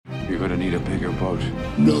You're gonna need a bigger boat.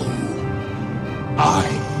 No. I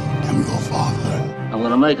am your father. I'm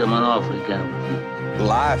gonna make him an offer he can't refuse.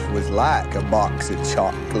 Life was like a box of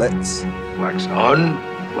chocolates. Wax on,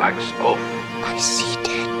 wax off. I see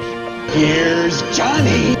dead people. Here's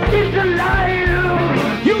Johnny. He's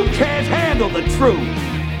alive! You can't handle the truth.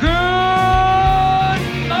 Good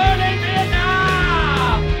morning,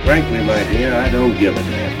 Vietnam! Frankly, my dear, I don't give a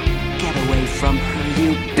damn. Get away from her,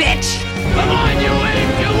 you bitch! Come on, you ape!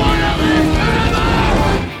 You wanna live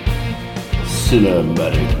forever!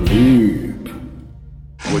 Cinematic Leap.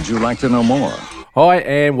 Would you like to know more? Hi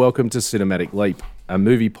and welcome to Cinematic Leap, a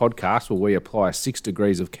movie podcast where we apply a 6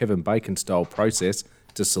 degrees of Kevin Bacon style process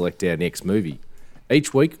to select our next movie.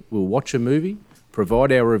 Each week we'll watch a movie,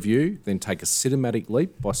 provide our review, then take a cinematic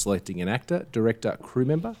leap by selecting an actor, director, crew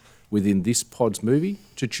member within this pod's movie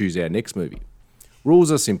to choose our next movie.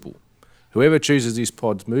 Rules are simple. Whoever chooses this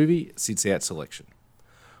pod's movie sits out selection.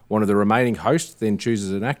 One of the remaining hosts then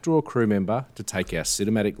chooses an actor or crew member to take our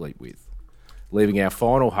cinematic leap with, leaving our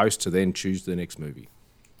final host to then choose the next movie.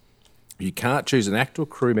 You can't choose an actor or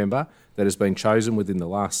crew member that has been chosen within the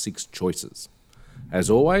last 6 choices. As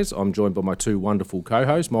always, I'm joined by my 2 wonderful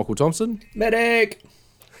co-hosts, Michael Thompson. Medic!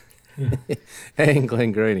 And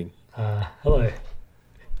Glenn Greening. Hello.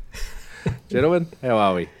 Gentlemen, how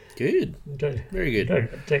are we? Good. Very good.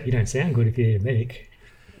 You don't sound good if you're a medic.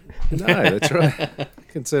 No, that's right.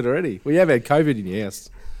 Consider already. We have had COVID in your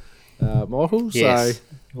house, Michael. Yes. So,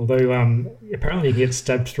 although apparently you get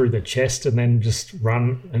stabbed through the chest and then just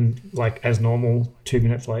run and like as normal 2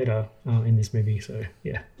 minutes later in this movie. So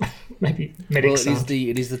yeah, maybe medics. Well,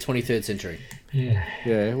 it is the 23rd century. Yeah.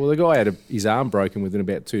 Yeah. Well, the guy had his arm broken within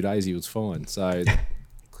about 2 days. He was fine. So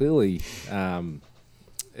clearly,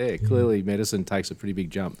 clearly medicine takes a pretty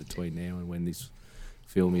big jump between now and when this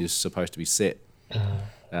film is supposed to be set.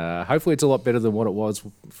 Hopefully it's a lot better than what it was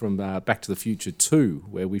from Back to the Future 2,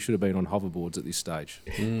 where we should have been on hoverboards at this stage.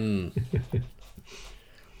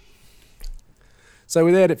 So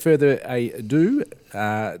without further ado,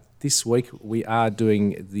 this week we are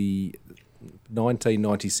doing the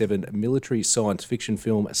 1997 military science fiction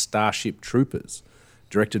film Starship Troopers,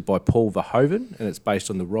 directed by Paul Verhoeven, and it's based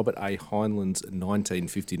on the Robert A. Heinlein's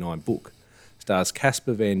 1959 book. Stars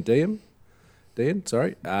Casper Van Dien,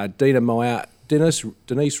 Dina Meyer,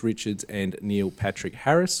 Denise Richards and Neil Patrick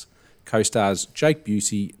Harris. Co-stars Jake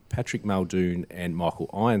Busey, Patrick Muldoon and Michael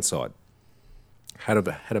Ironside. Had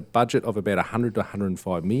a budget of about 100 to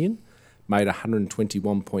 105 million, made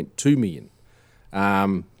 121.2 million.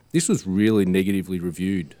 This was really negatively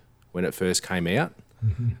reviewed when it first came out.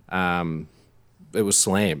 Mm-hmm. It was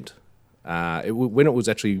slammed. When it was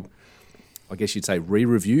actually, I guess you'd say,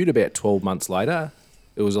 re-reviewed about 12 months later,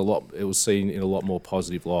 it was seen in a lot more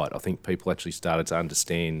positive light. I think people actually started to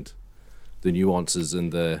understand the nuances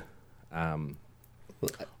and the, I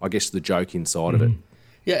guess, the joke inside of it.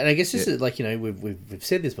 Yeah, and I guess this is like, you know, we've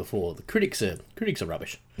said this before. The critics are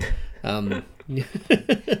rubbish. Well,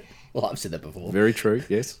 I've said that before. Very true.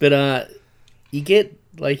 Yes. But you get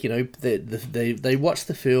like, you know, they watch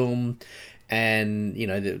the film. And, you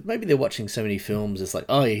know, maybe they're watching so many films, it's like,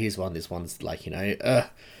 oh, yeah, here's one. This one's like,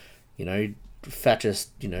 fascist,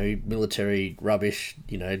 military rubbish,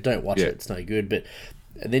 don't watch it. It's no good. But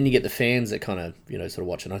and then you get the fans that kind of, sort of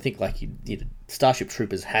watch it. And I think, like, Starship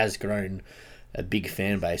Troopers has grown a big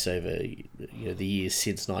fan base over, the years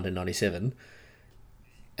since 1997.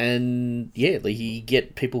 And, yeah, like, you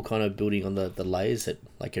get people kind of building on the layers that,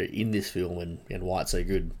 like, are in this film and why it's so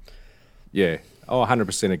good. Yeah. Oh,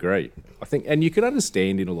 100% agree. I think, and you can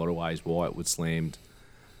understand in a lot of ways why it was slammed,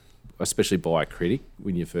 especially by a critic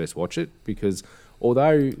when you first watch it, because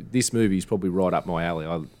although this movie is probably right up my alley,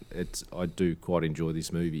 I do quite enjoy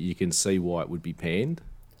this movie. You can see why it would be panned,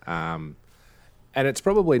 and it's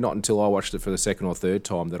probably not until I watched it for the second or third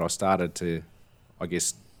time that I started to, I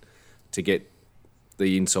guess, to get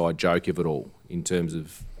the inside joke of it all in terms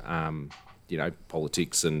of,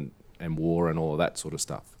 politics and war and all of that sort of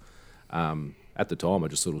stuff. At the time, I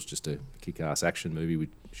just thought it was just a kick-ass action movie with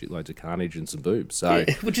shitloads of carnage and some boobs. So,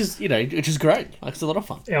 yeah, which is great. Like, it's a lot of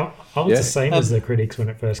fun. Yeah, I was the same as the critics when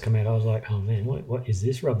it first came out. I was like, oh man, what is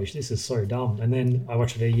this rubbish? This is so dumb. And then I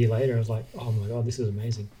watched it a year later. I was like, oh my god, this is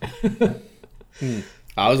amazing.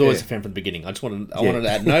 I was always a fan from the beginning. I wanted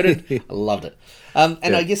that noted. I loved it.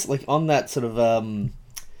 I guess like on that sort of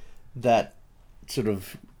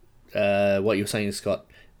what you were saying, Scott.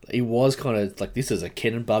 It was kind of like, this is a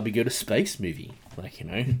Ken and Barbie go to space movie. Like,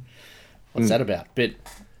 what's that about? But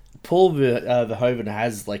Paul Verhoeven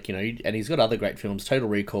has, like, and he's got other great films. Total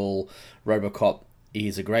Recall, RoboCop.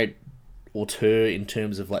 He's a great auteur in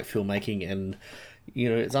terms of, like, filmmaking, and,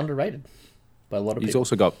 it's underrated. by a lot of He's people.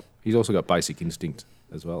 also got Basic Instinct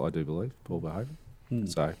as well, I do believe, Paul Verhoeven.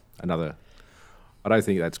 So another. I don't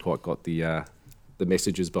think that's quite got the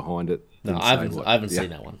messages behind it. No, I haven't seen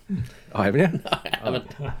that one. Oh, haven't you? No, I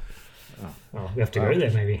haven't. Oh, we have to go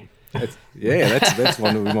there maybe. That's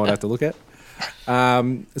one that we might have to look at.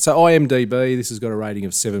 So IMDb, this has got a rating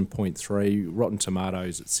of 7.3, Rotten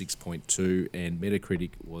Tomatoes at 6.2, and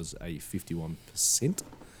Metacritic was a 51%.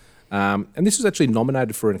 And this was actually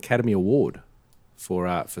nominated for an Academy Award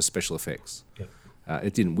for special effects. Yep.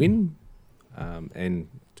 It didn't win, and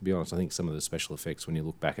to be honest, I think some of the special effects, when you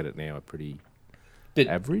look back at it now, are pretty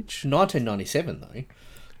average. 1997 though,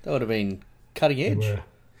 that would have been cutting edge.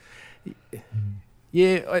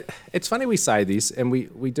 Yeah, it's funny we say this, and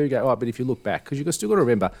we do go, but if you look back, because you've still got to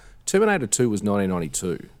remember, Terminator 2 was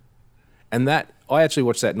 1992, and that I actually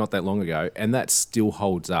watched that not that long ago, and that still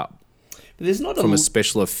holds up. But there's not from a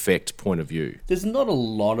special effect point of view. There's not a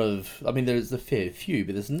lot of, I mean, there's a fair few,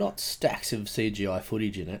 but there's not stacks of CGI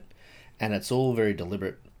footage in it, and it's all very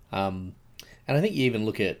deliberate. And I think you even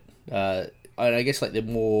look at, I guess like they're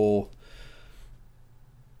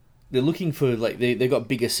looking for, like, they've got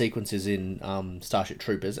bigger sequences in Starship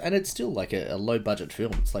Troopers, and it's still like a low budget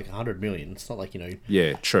film. It's like 100 million. It's not like,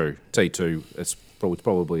 Yeah, true. T2, it's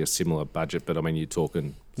probably a similar budget, but I mean, you're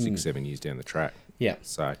talking 6-7 years down the track. Yeah.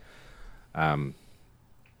 So, I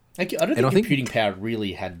don't think computing power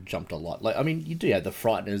really had jumped a lot. Like, I mean, you do have the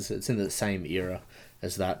Frighteners. It's in the same era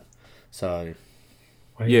as that. So,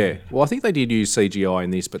 yeah. Well, I think they did use CGI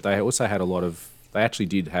in this, but they also had a lot of. They actually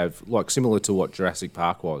did have, like, similar to what Jurassic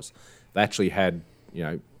Park was. They actually had,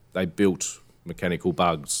 they built mechanical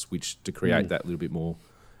bugs, which to create that little bit more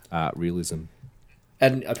realism.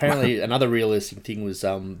 And apparently, another realistic thing was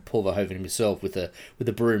Paul Verhoeven himself with a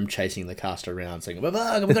broom chasing the cast around, saying, "We're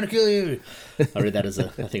going to kill you." I read that as a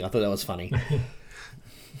thing. I thought that was funny.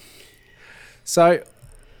 So,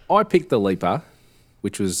 I picked the Leaper,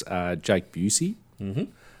 which was Jake Busey,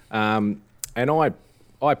 and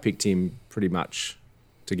I picked him pretty much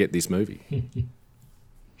to get this movie.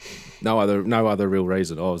 No other real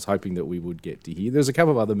reason. I was hoping that we would get to hear. There's a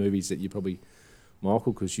couple of other movies that you probably,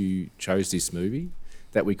 Michael, because you chose this movie,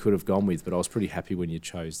 that we could have gone with, but I was pretty happy when you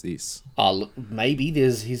chose this. Oh, look, maybe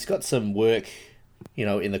he's got some work,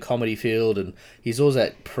 in the comedy field, and he's always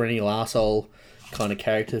that perennial arsehole kind of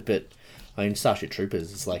character. But I mean, Starship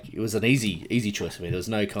Troopers, it's like, it was an easy choice for me. There was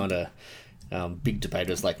no kind of big debate.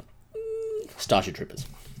 It was like, Starship Troopers.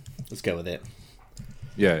 Let's go with that.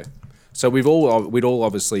 Yeah. So we'd all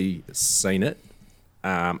obviously seen it.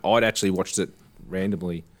 I'd actually watched it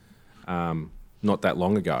randomly not that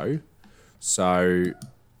long ago. So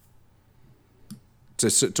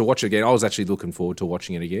to watch it again, I was actually looking forward to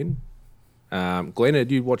watching it again. Glenn,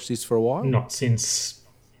 had you watched this for a while? Not since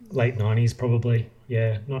late 90s, probably.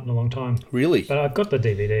 Yeah, not in a long time. Really? But I've got the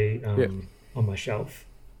DVD on my shelf.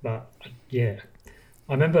 But yeah,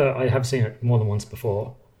 I remember I have seen it more than once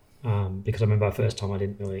before, because I remember the first time I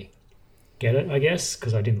didn't really get it, I guess,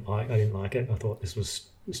 because I didn't like it. I thought this was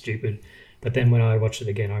stupid. But then when I watched it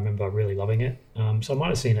again, I remember really loving it. So I might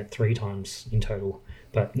have seen it 3 times in total,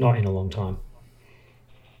 but not in a long time.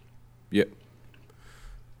 Yep.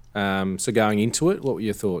 So going into it, what were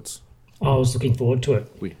your thoughts? I was looking forward to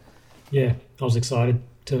it. Yeah, I was excited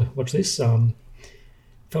to watch this. Felt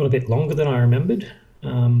a bit longer than I remembered.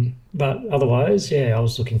 But otherwise, yeah, I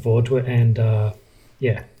was looking forward to it, and I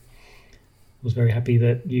was very happy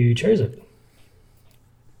that you chose it.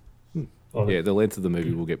 Yeah, the length of the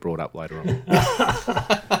movie will get brought up later on.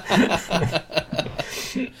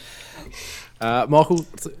 Michael,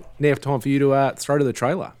 now time for you to throw to the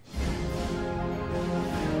trailer.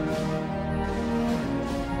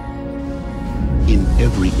 In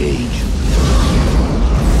every age,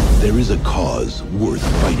 there is a cause worth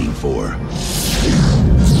fighting for.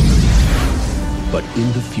 But in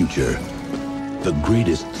the future, the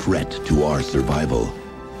greatest threat to our survival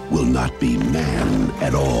will not be man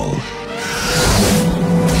at all.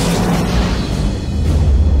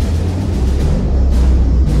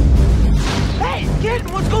 Hey, kid,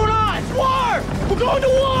 what's going on? It's war! We're going to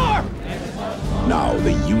war! Now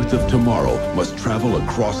the youth of tomorrow must travel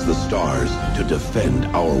across the stars to defend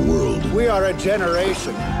our world. We are a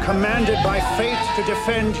generation commanded by fate to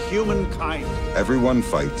defend humankind. Everyone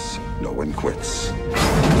fights, no one quits.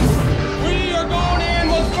 We are going in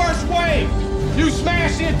with first wave. You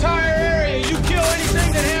smash the entire area. You kill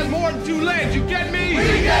anything that has more than 2 legs. You get me?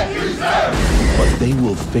 We get you, sir! But they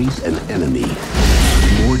will face an enemy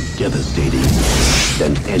more devastating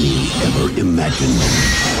than any ever imagined.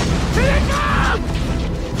 Here they come!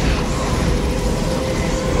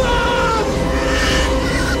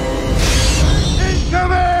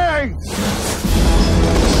 Incoming!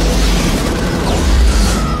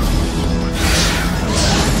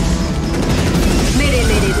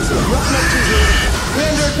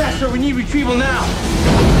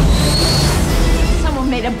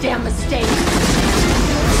 a mistake.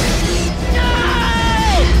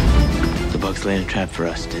 The bugs laid a trap for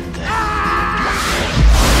us, didn't they?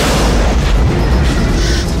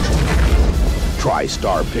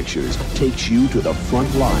 TriStar Pictures takes you to the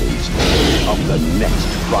front lines of the next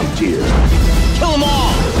frontier. Kill them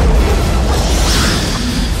all!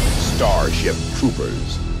 Starship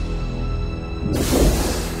Troopers.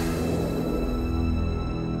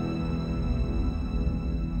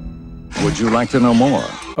 Would you like to know more?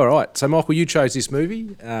 All right. So, Michael, you chose this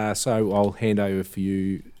movie, so I'll hand over for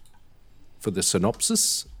you for the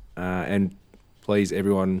synopsis. And please,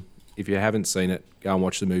 everyone, if you haven't seen it, go and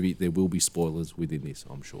watch the movie. There will be spoilers within this,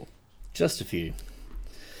 I'm sure. Just a few.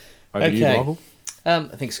 Over to you, Michael.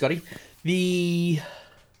 Thanks, Scotty. The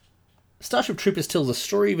Starship Troopers tells the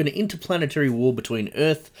story of an interplanetary war between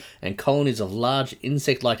Earth and colonies of large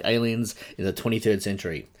insect-like aliens in the 23rd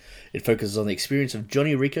century. It focuses on the experience of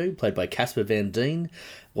Johnny Rico, played by Casper Van Dien,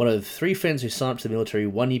 one of 3 friends who signed up to the military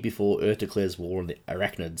 1 year before Earth declares war on the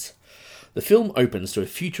Arachnids. The film opens to a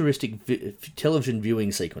futuristic television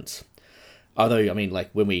viewing sequence. Although, I mean,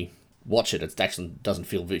 like, when we watch it, it actually doesn't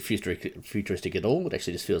feel futuristic at all. It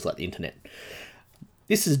actually just feels like the internet.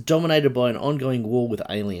 This is dominated by an ongoing war with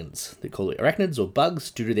aliens. They call it arachnids or bugs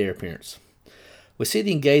due to their appearance. We see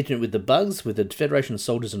the engagement with the bugs, with the Federation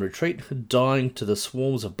soldiers in retreat, dying to the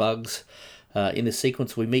swarms of bugs. In this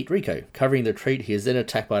sequence, we meet Rico. Covering the retreat, he is then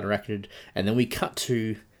attacked by an arachnid, and then we cut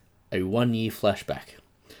to a 1 year flashback.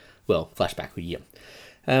 Well, flashback a year.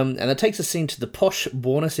 And that takes us into the posh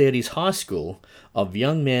Buenos Aires high school of a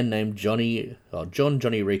young man named Johnny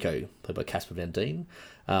Rico, played by Casper Van Dien,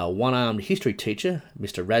 one-armed history teacher,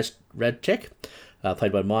 Mr. Radchek,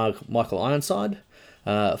 played by Michael Ironside,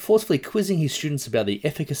 forcefully quizzing his students about the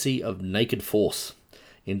efficacy of naked force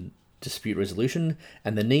in dispute resolution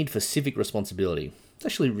and the need for civic responsibility. It's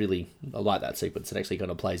actually really, I like that sequence. It actually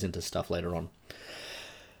kind of plays into stuff later on.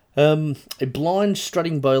 A blind,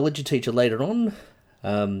 strutting biology teacher later on.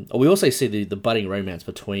 We also see the budding romance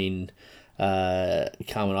between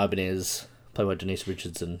Carmen Ibanez, played by Denise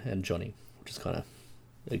Richardson, and Johnny, which is kind of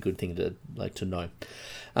a good thing to know.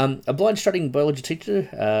 A blind, strutting biology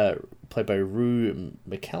teacher, played by Rue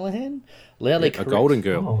McCallaghan, loudly a Golden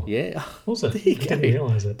Girl. Oh, yeah, was it? There you I didn't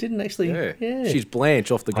realise it. Didn't actually. Yeah. She's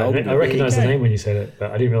Blanche off the Golden Girl. I recognised the name when you said it,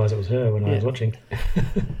 but I didn't realise it was her when I was watching.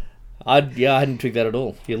 I hadn't tweaked that at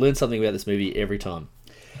all. You learn something about this movie every time.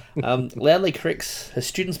 Loudly corrects her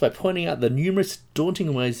students by pointing out the numerous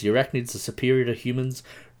daunting ways the arachnids are superior to humans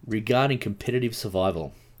regarding competitive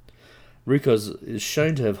survival. Rico is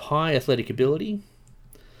shown to have high athletic ability.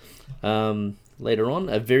 Later on,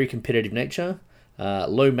 a very competitive nature,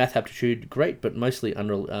 low math aptitude, great but mostly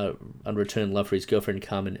unreturned love for his girlfriend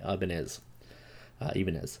Carmen Ibanez,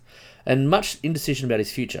 and much indecision about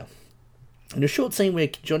his future. In a short scene where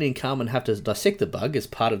Johnny and Carmen have to dissect the bug as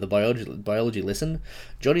part of the biology lesson,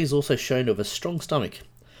 Johnny is also shown to have a strong stomach.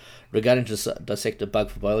 Regarding to dissect a bug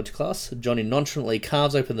for biology class, Johnny nonchalantly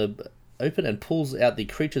carves open and pulls out the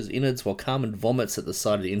creature's innards while Carmen vomits at the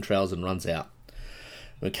side of the entrails and runs out.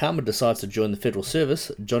 When Carmen decides to join the federal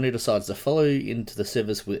service, Johnny decides to follow into the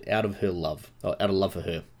service out of love for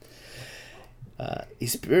her.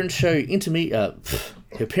 His parents show immediate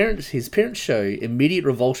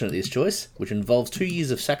revulsion at this choice, which involves 2 years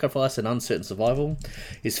of sacrifice and uncertain survival.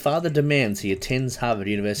 His father demands he attends Harvard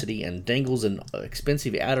University and dangles an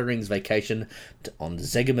expensive Outer Rings vacation on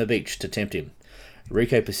Zegama Beach to tempt him.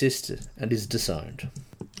 Rico persists and is disowned.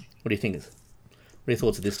 What do you think? What are your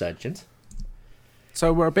thoughts at this stage, gents?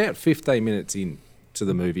 So we're about 15 minutes in to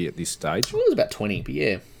the movie at this stage. Well, it was about 20, but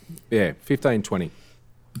yeah. Yeah, 15, 20.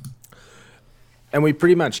 And we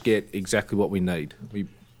pretty much get exactly what we need.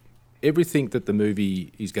 Everything that the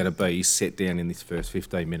movie is going to be is set down in this first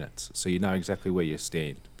 15 minutes. So you know exactly where you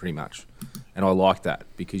stand, pretty much. And I like that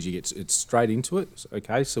because it's straight into it.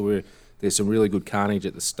 Okay, so there's some really good carnage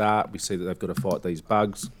at the start. We see that they've got to fight these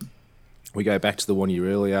bugs. We go back to the 1 year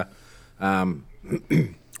earlier.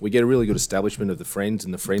 We get a really good establishment of the friends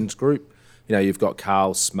and the friends group. You know, you've got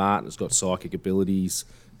Carl smart, has got psychic abilities.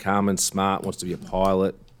 Carmen smart, wants to be a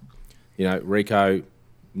pilot. You know, Rico,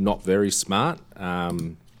 not very smart,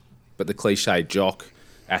 but the cliche jock,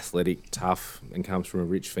 athletic, tough, and comes from a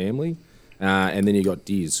rich family. And then you got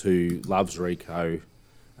Diz, who loves Rico,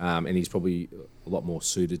 and he's probably a lot more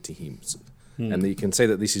suited to him. And you can see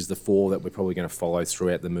that this is the 4 that we're probably going to follow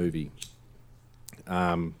throughout the movie.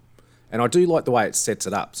 And I do like the way it sets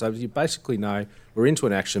it up. So you basically know we're into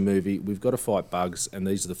an action movie, we've got to fight bugs, and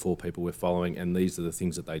these are the 4 people we're following, and these are the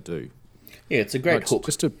things that they do. Yeah, it's a great hook.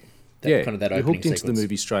 You're hooked into the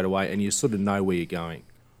movie straight away, and you sort of know where you're going.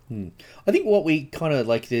 I think what we kind of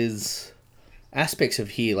like is aspects of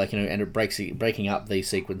here, like, and it breaking up these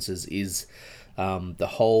sequences is the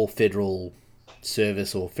whole federal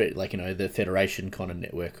service or the Federation kind of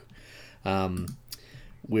network,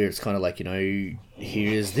 where it's kind of like,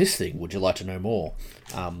 here is this thing. Would you like to know more?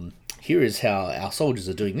 Here is how our soldiers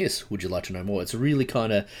are doing this. Would you like to know more? It's a really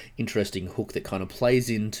kind of interesting hook that kind of plays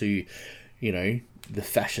into, the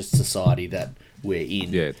fascist society that we're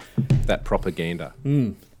in. Yeah, that propaganda.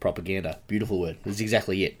 Propaganda. Beautiful word. That's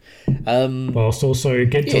exactly it. Whilst also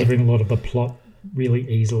delivering a lot of the plot really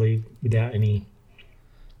easily without any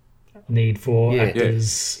need for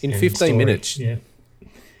actors. In 15 minutes. Yeah.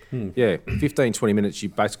 Yeah, 15, 20 minutes, you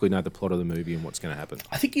basically know the plot of the movie and what's going to happen.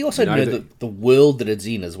 I think you also know the world that it's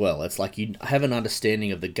in as well. It's like you have an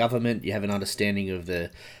understanding of the government, you have an understanding of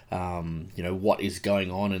the, what is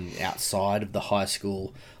going on and outside of the high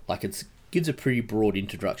school. Like, it gives a pretty broad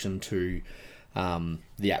introduction to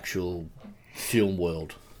the actual film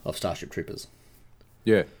world of Starship Troopers.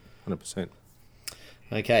 Yeah, 100%.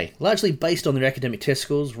 Okay, largely based on their academic test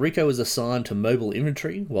scores, Rico is assigned to mobile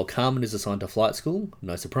infantry, while Carmen is assigned to flight school,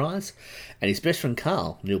 no surprise, and his best friend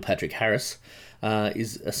Carl, Neil Patrick Harris,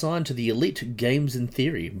 is assigned to the elite Games and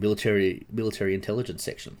Theory military intelligence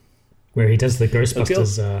section, where he does the Ghostbusters.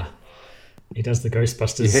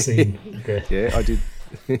 Scene. Yeah, I did.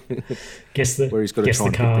 Guess the where he's got to try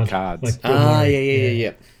and pick the cards. Like,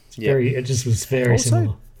 yeah. It just was very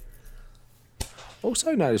similar.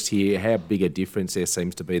 Also noticed here how big a difference there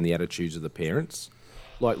seems to be in the attitudes of the parents.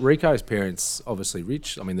 Like, Rico's parents, obviously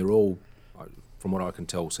rich. I mean, they're all, from what I can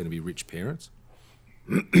tell, seem to be rich parents.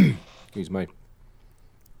 Excuse me.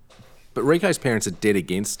 But Rico's parents are dead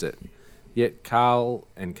against it. Yet Carl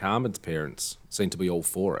and Carmen's parents seem to be all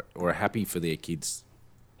for it, or are happy for their kids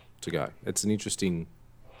to go. It's an interesting...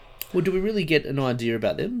 Well, do we really get an idea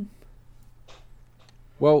about them?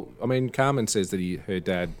 Well, I mean, Carmen says that her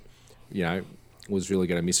dad, was really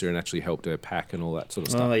going to miss her and actually helped her pack and all that sort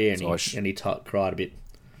of stuff. Oh, yeah, and he cried a bit.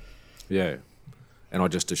 Yeah. And I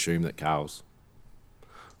just assume that Carl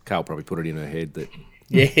probably put it in her head that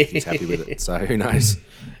he's happy with it. So who knows?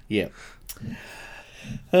 Yeah.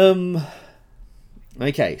 Okay,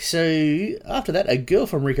 so after that, a girl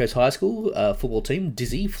from Rico's high school football team,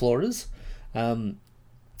 Dizzy Flores, played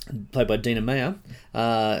by Dina Meyer,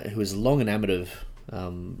 who is long enamored of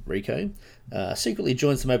Rico, secretly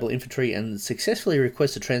joins the mobile infantry and successfully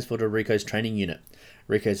requests a transfer to Rico's training unit.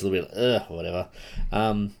 Rico's a little bit, whatever.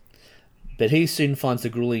 But he soon finds the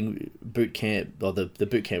grueling boot camp, or the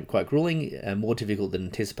boot camp quite grueling and more difficult than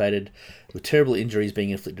anticipated, with terrible injuries being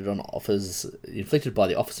inflicted by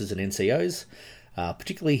the officers and NCOs,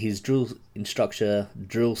 particularly his drill instructor,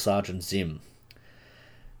 Drill Sergeant Zim,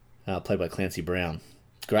 played by Clancy Brown.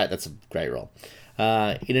 Great, that's a great role.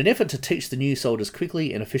 In an effort to teach the new soldiers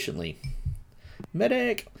quickly and efficiently.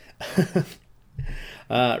 Medic!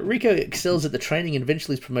 Rico excels at the training and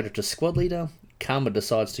eventually is promoted to squad leader. Carmen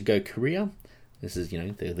decides to go career. This is,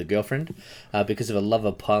 the girlfriend, because of a love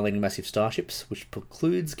of piloting massive starships, which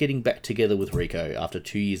precludes getting back together with Rico after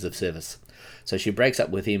 2 years of service. So she breaks up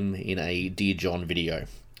with him in a Dear John video.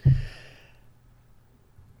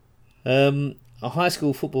 A high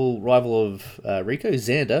school football rival of Rico,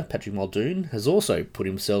 Xander, Patrick Muldoon, has also put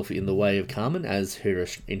himself in the way of Carmen as her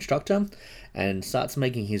instructor and starts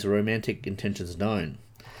making his romantic intentions known.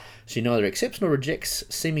 She neither accepts nor rejects,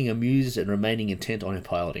 seeming amused and remaining intent on her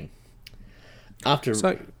piloting.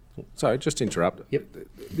 Sorry, just to interrupt. Yep.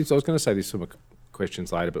 I was going to say this some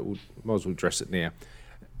questions later, but we might as well address it now.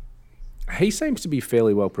 He seems to be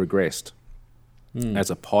fairly well progressed as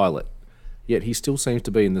a pilot, yet he still seems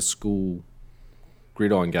to be in the school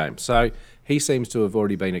gridiron game. So he seems to have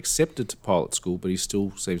already been accepted to pilot school, but he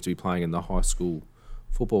still seems to be playing in the high school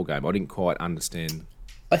football game. I didn't quite understand.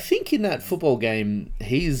 I think in that football game,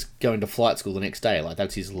 he's going to flight school the next day. Like,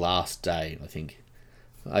 that's his last day, I think.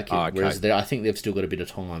 Okay. Whereas I think they've still got a bit of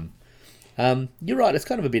time. You're right, it's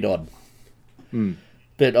kind of a bit odd.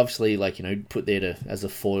 But obviously, put there as a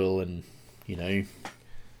foil and, to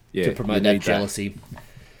promote that jealousy.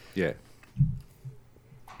 Yeah.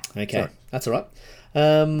 Okay, Sorry. That's all right.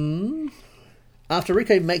 After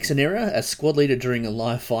Rico makes an error as squad leader during a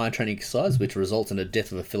live fire training exercise, which results in the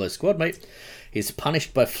death of a fellow squad mate, he's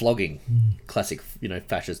punished by flogging. Classic,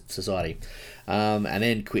 fascist society. And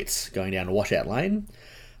then quits, going down a washout lane.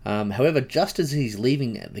 However, just as he's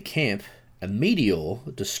leaving the camp, a meteor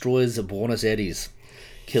destroys Buenos Aires,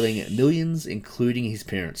 killing millions, including his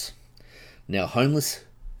parents. Now homeless,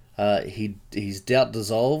 his doubt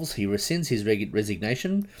dissolves. He rescinds his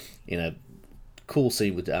resignation in a cool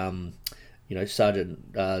scene with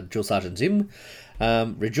Drill Sergeant Zim,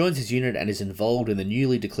 rejoins his unit and is involved in the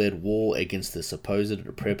newly declared war against the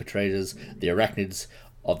supposed perpetrators, the arachnids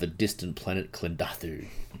of the distant planet Klendathu.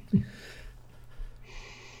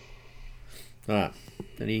 Alright,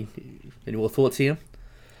 any more thoughts here?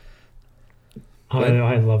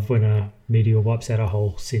 I love when a meteor wipes out a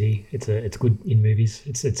whole city. It's good in movies.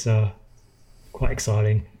 It's quite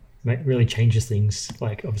exciting. Really changes things.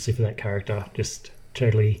 Like, obviously for that character, just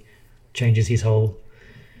totally changes his whole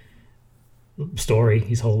story,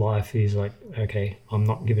 his whole life. He's like, okay, I'm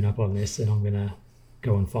not giving up on this, and I'm gonna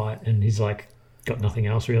go and fight. And he's like, got nothing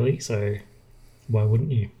else really. So why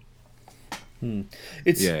wouldn't you?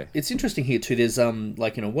 It's interesting here too. There's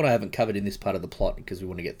what I haven't covered in this part of the plot because we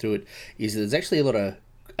want to get through it is there's actually a lot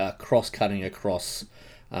of cross-cutting across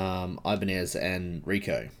Ibanez and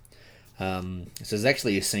Rico. So there's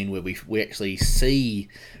actually a scene where we actually see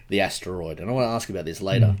the asteroid, and I want to ask about this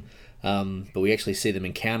later. But we actually see them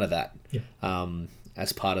encounter that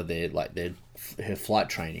as part of her flight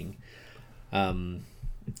training. I'm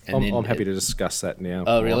happy to discuss that now.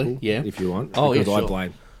 Oh, really? Michael, yeah. If you want. Oh, because yeah,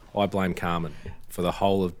 sure. I blame Carmen for the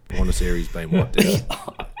whole of Buenos Aires being wiped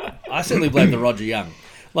out. I certainly blame the Roger Young.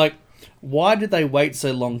 Like, why did they wait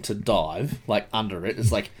so long to dive, like, under it?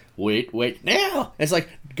 It's like, wait, now! It's like,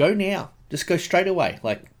 go now. Just go straight away.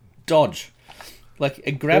 Like, dodge. Like,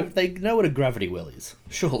 they know what a gravity well is,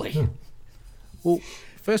 surely. Well,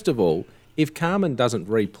 first of all, if Carmen doesn't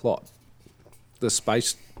replot the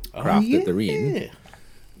spacecraft that they're in,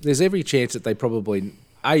 there's every chance that they probably...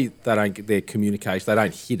 they don't get their communication, they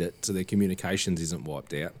don't hit it, so their communications isn't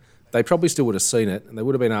wiped out. They probably still would have seen it, and they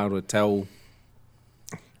would have been able to tell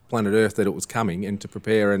planet Earth that it was coming and to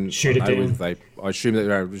prepare and shoot it down. I assume that they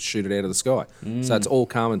were able to shoot it out of the sky. So it's all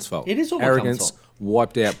Carmen's fault. It is all Arrogance Carmen's fault.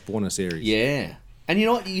 Wiped out Buenos Aires. Yeah. And you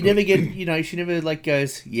know what? You never get, she never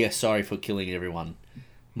goes, yeah, sorry for killing everyone.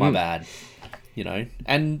 My bad.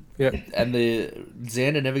 And the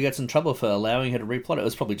Xander never gets in trouble for allowing her to replot it. It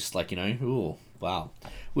was probably just like, ooh, wow.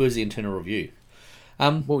 Where's the internal review?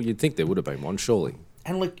 Well, you'd think there would have been one, surely.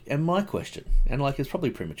 And my question, and it's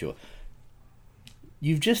probably premature.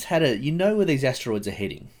 You've just had where these asteroids are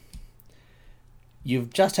heading.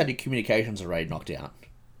 You've just had your communications array knocked out.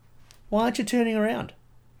 Why aren't you turning around?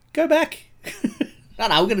 Go back. No,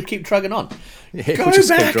 we're going to keep trucking on. Yeah, Go we'll just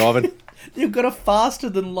back. keep driving. You've got a faster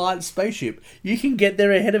than light spaceship. You can get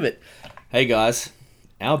there ahead of it. Hey guys,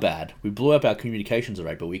 our bad. We blew up our communications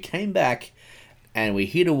array, but we came back and we're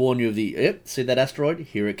here to warn you of see that asteroid?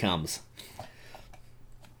 Here it comes.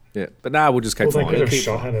 Yeah, but now we'll just keep flying. They could have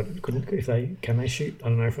shot at it, can they shoot? I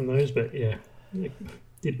don't know from those, but yeah.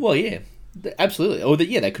 Well, yeah, absolutely. Or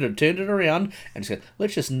they could have turned it around and said,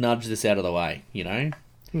 let's just nudge this out of the way,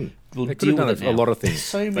 We'll they could have done a lot of things.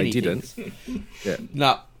 So many they didn't. Things. Yeah.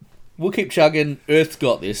 No, we'll keep chugging. Earth's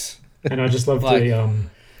got this. And I just love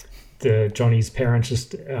the Johnny's parents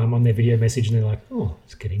just on their video message, and they're like, "Oh,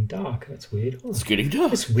 it's getting dark. That's weird. It's getting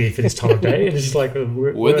dark. It's weird for this time of day." And it's just like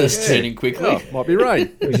weather's turning quickly. Oh, might be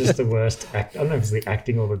rain. It was just the worst act. I don't know if it's the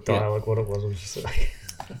acting or the dialogue. What it was. It was just like.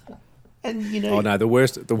 And oh no, the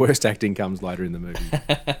worst acting comes later in the movie.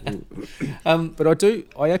 But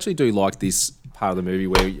I actually do like this part of the movie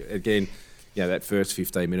where, again, that first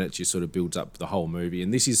 15 minutes you sort of builds up the whole movie,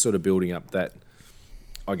 and this is sort of building up that,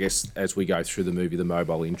 I guess, as we go through the movie, the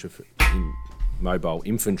mobile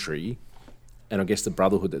infantry, and I guess the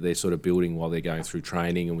brotherhood that they're sort of building while they're going through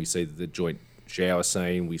training, and we see the joint shower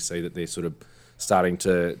scene, we see that they're sort of starting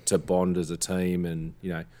to bond as a team, and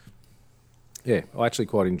I actually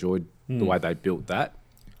quite enjoyed the way they built that.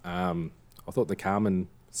 I thought the Carmen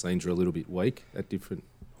scenes were a little bit weak at different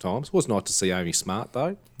times. It was nice to see Amy Smart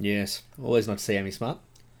though. Yes, always nice to see Amy Smart.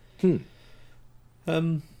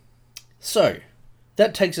 So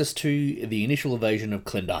that takes us to the initial invasion of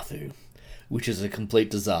Klendathu, which is a complete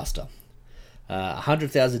disaster.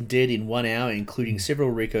 100,000 dead in 1 hour, including several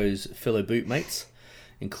Rico's fellow bootmates,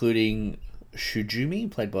 including Shujumi,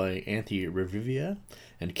 played by Anthony Revivier,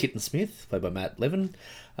 and Kitten Smith, played by Matt Levin.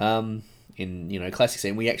 In classic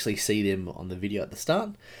scene, we actually see them on the video at the start.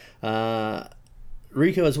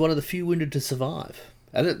 Rico is one of the few wounded to survive.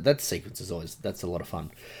 And that sequence is that's a lot of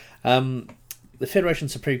fun. The Federation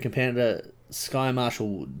Supreme Commander Sky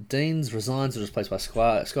Marshal Deans resigns and is replaced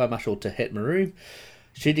by Sky Marshal Tehet Maru.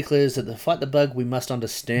 She declares that to fight the bug, we must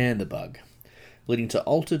understand the bug, leading to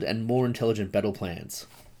altered and more intelligent battle plans,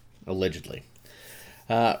 allegedly.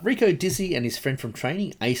 Rico Dizzy and his friend from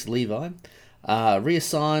training, Ace Levi, are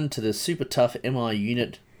reassigned to the super tough MI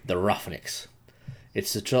unit, the Roughnecks.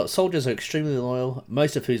 Its soldiers are extremely loyal,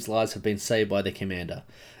 most of whose lives have been saved by their commander,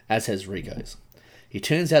 as has Rico's. He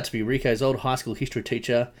turns out to be Rico's old high school history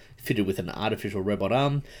teacher, fitted with an artificial robot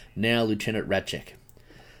arm, now Lieutenant Radchek,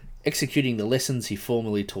 executing the lessons he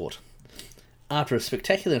formerly taught. After a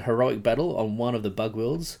spectacular and heroic battle on one of the bug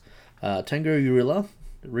worlds, Tango Urilla,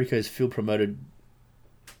 Rico's field promoted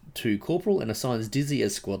to corporal and assigns Dizzy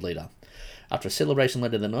as squad leader. After a celebration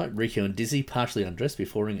later that night, Rico and Dizzy partially undress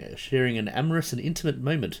before sharing an amorous and intimate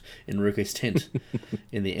moment in Rico's tent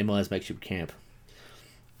in the MI's makeshift camp.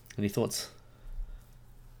 Any thoughts?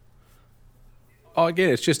 Oh, again,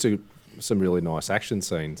 it's just some really nice action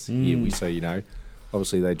scenes. Here we see,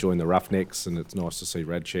 obviously they join the Roughnecks, and it's nice to see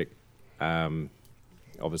Radchek.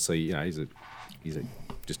 Obviously, he's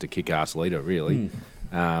just a kick-ass leader, really.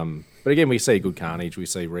 But again, we see good carnage. We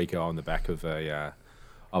see Rico on the back of a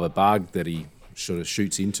bug that he sort of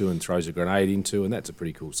shoots into and throws a grenade into, and that's a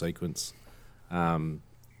pretty cool sequence. We'll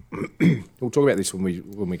talk about this when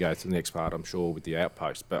we go to the next part, I'm sure, with the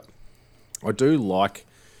Outpost. But I do like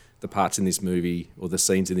the parts in this movie, or the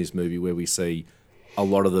scenes in this movie, where we see a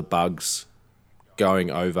lot of the bugs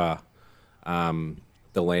going over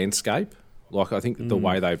the landscape. Like, I think the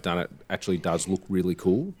way they've done it actually does look really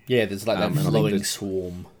cool. Yeah, there's like that flowing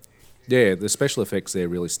swarm. Yeah, the special effects there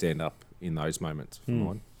really stand up in those moments.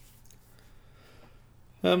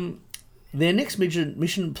 Their next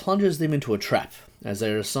mission plunges them into a trap, as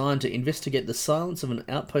they are assigned to investigate the silence of an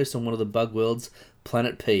outpost on one of the bug worlds,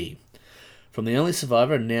 Planet P. From the only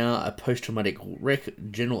survivor, now a post-traumatic wreck,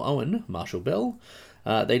 General Owen, Marshall Bell,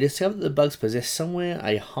 they discover that the bugs possess somewhere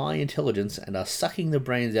a high intelligence and are sucking the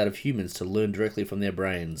brains out of humans to learn directly from their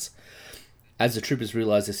brains. As the troopers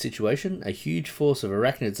realise the situation, a huge force of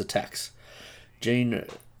arachnids attacks. Jean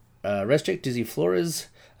Razchek, Dizzy Flores,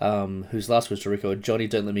 whose last words to Rico are "Johnny,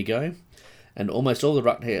 don't let me go," and almost all the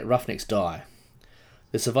Roughnecks die.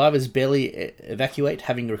 The survivors barely evacuate,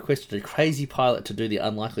 having requested a crazy pilot to do the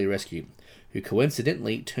unlikely rescue, who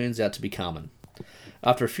coincidentally turns out to be Carmen.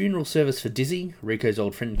 After a funeral service for Dizzy, Rico's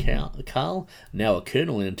old friend Carl, now a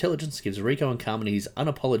colonel in intelligence, gives Rico and Carmen his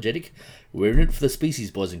unapologetic "We're in it for the species,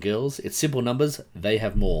 boys and girls. It's simple numbers, they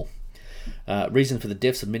have more" reason for the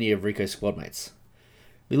deaths of many of Rico's squadmates.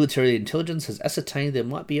 Military intelligence has ascertained there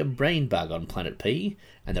might be a brain bug on Planet P,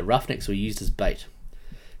 and the Roughnecks were used as bait.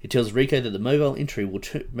 It tells Rico that the mobile infantry will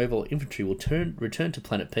return to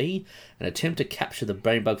Planet P and attempt to capture the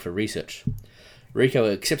brain bug for research.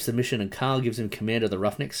 Rico accepts the mission, and Carl gives him command of the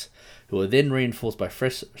Roughnecks, who are then reinforced by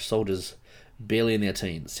fresh soldiers barely in their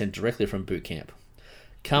teens, sent directly from boot camp.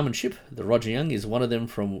 Carmen's ship, the Roger Young, is one of them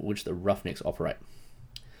from which the Roughnecks operate.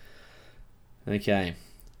 Okay.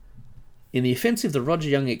 In the offensive, the Roger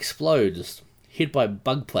Young explodes, hit by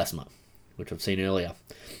bug plasma, which I've seen earlier.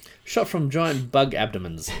 Shot from giant bug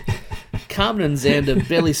abdomens. Carmen and Xander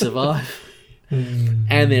barely survive,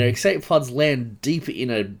 and their escape pods land deep in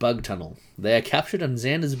a bug tunnel. They are captured, and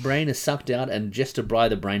Xander's brain is sucked out and just to dry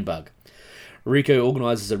the brain bug. Rico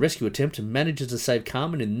organises a rescue attempt and manages to save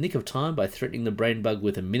Carmen in the nick of time by threatening the brain bug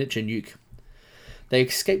with a miniature nuke. They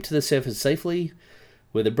escape to the surface safely,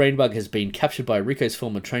 where the brain bug has been captured by Rico's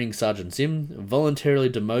former training sergeant Zim, voluntarily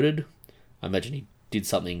demoted. I imagine he did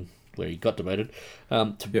something where he got demoted,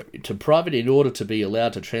 to private in order to be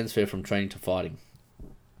allowed to transfer from training to fighting.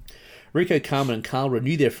 Rico, Carmen, and Carl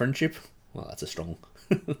renew their friendship. Well, that's a strong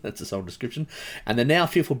description. And the now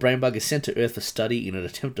fearful brain bug is sent to Earth for study in an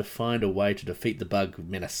attempt to find a way to defeat the bug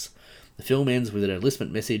menace. The film ends with an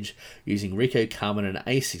enlistment message using Rico, Carmen, and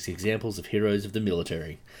Ace as examples of heroes of the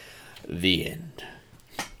military. The end.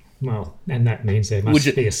 Well, and that means there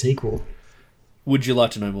must be a sequel. Would you like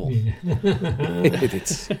to know more? Yeah.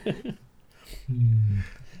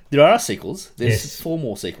 There are sequels. There's 4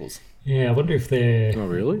 more sequels. Yeah, I wonder if they're... Oh,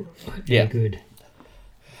 really? Yeah. Good.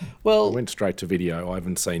 Well, I went straight to video. I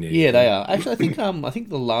haven't seen it. Yeah, they are. Actually, I think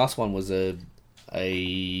the last one was a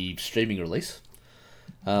streaming release.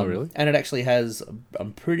 Oh, really? And it actually has,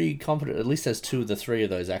 I'm pretty confident, at least has 2 of the 3 of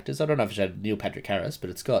those actors. I don't know if it's had Neil Patrick Harris, but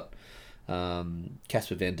it's got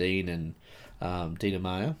Casper Van Dien and Dina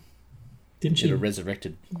Meyer. Didn't she? That are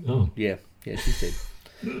resurrected. Oh. Yeah, she's dead.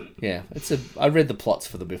 Yeah, I read the plots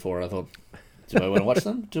for them before, and I thought, do I want to watch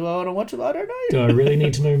them? Do I want to watch them? I don't know. Do I really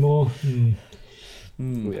need to know more?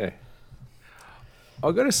 Yeah.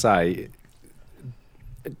 I've got to say,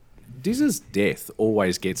 Diz's death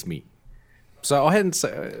always gets me. So I hadn't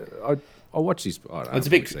I watched this. I don't know,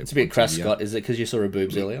 it's a bit crass, Scott. Is it because you saw her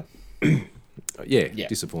boobs earlier? Yeah,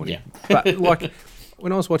 disappointing. Yeah. But like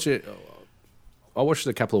when I was watching it, I watched it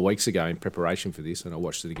a couple of weeks ago in preparation for this, and I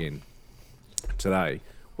watched it again today.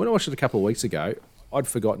 When I watched it a couple of weeks ago, I'd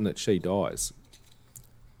forgotten that she dies,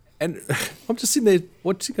 and I'm just sitting there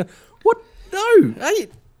watching. What? No, hey,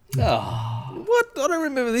 what? I don't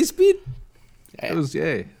remember this bit. It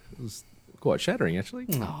was quite shattering actually.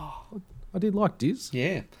 Oh. I did like Diz.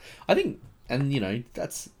 Yeah, I think, and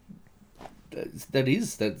that's just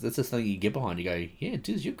something you get behind. You go, yeah,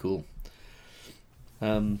 Diz, you're cool.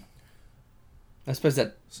 I suppose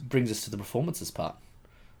that brings us to the performances part.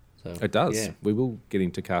 So, it does. Yeah. We will get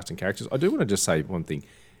into casting characters. I do want to just say one thing.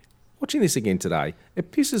 Watching this again today,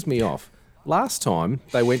 it pisses me off. Last time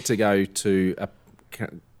they went to go to a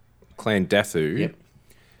Clan Dathu, Yep.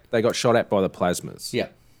 they got shot at by the plasmas. Yeah.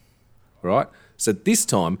 Right? So this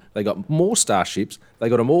time they got more starships. They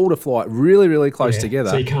got them all to fly really, really close together,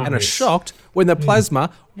 so you can't and are miss. shocked when the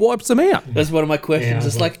plasma wipes them out. That's one of my questions. Yeah,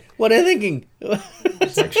 It's like, what are they thinking?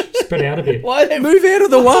 It's like spread out a bit. Why are they Move out of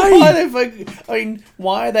the way.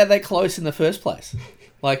 Why are they that close in the first place?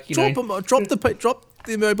 Like, Drop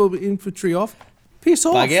the mobile infantry off. Piss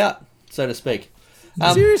off. bug out, so to speak.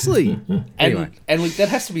 Seriously. And that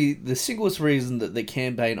has to be the singlest reason that the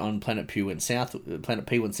campaign on Planet P went south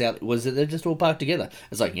was that they're just all parked together.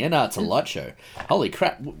 It's like, it's a light show. Holy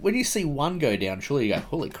crap. When you see one go down, surely you go,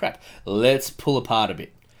 holy crap, let's pull apart a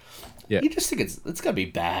bit. Yeah. You just think it's going to be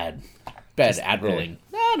bad. Bad admiraling.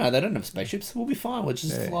 No, they don't have spaceships. We'll be fine. We'll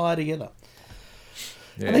just fly together.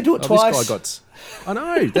 Yeah. And they do it twice. This guy I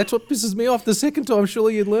know. That's what pisses me off. The second time,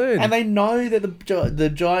 surely you'd learn. And they know that the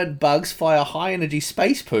giant bugs fire high energy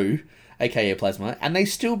space poo, aka plasma, and they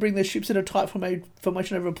still bring their ships in a tight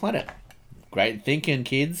formation over a planet. Great thinking,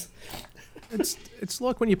 kids. It's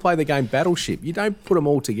like when you play the game Battleship. You don't put them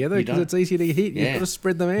all together because it's easier to hit. You've got to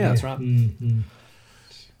spread them out. That's right. Mm-hmm.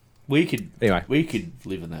 We could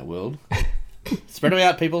live in that world. Spread them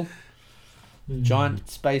out, people. Giant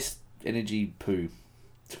space energy poo.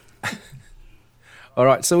 All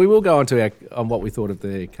right, so we will go on what we thought of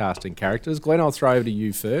the casting characters. Glenn, I'll throw over to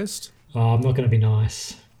you first. Oh, I'm not going to be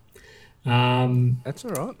nice. That's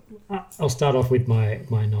all right. I'll start off with my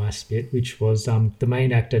nice bit, which was the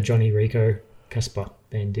main actor, Johnny Rico Caspar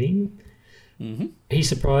Van Dien. Mm-hmm. He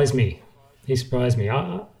surprised me.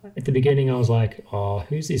 At the beginning, I was like, oh,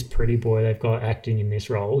 who's this pretty boy they've got acting in this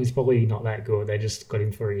role? He's probably not that good. They just got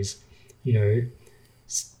him for his,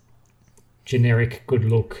 generic good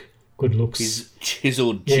looks. His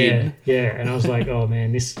chiseled chin. Yeah. And I was like, oh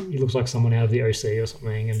man, he looks like someone out of the OC or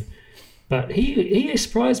something. But he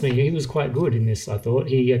surprised me. He was quite good in this, I thought.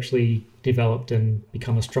 He actually developed and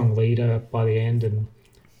become a strong leader by the end, and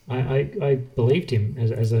I believed him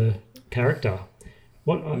as a character.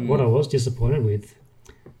 What I was disappointed with,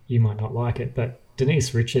 you might not like it, but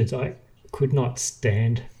Denise Richards, I could not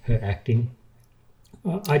stand her acting.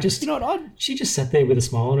 She just sat there with a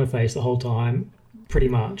smile on her face the whole time, pretty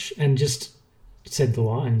much, and just said the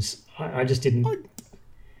lines. I just didn't.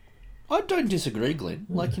 I don't disagree, Glenn.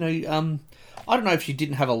 Like, I don't know if she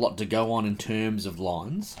didn't have a lot to go on in terms of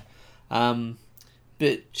lines,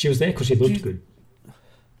 but she was there because she looked good.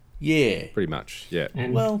 Yeah, pretty much. Yeah,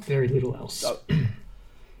 and very little else.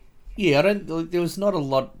 Yeah, there was not a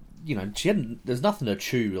lot. There's nothing to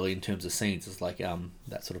chew really in terms of scenes. It's like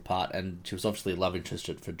that sort of part, and she was obviously a love interest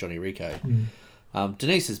for Johnny Rico.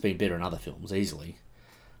 Denise has been better in other films easily.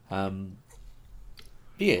 So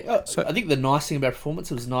I think the nice thing about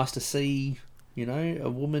performance, it was nice to see, a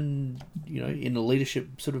woman, in a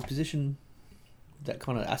leadership sort of position, that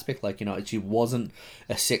kind of aspect. Like, she wasn't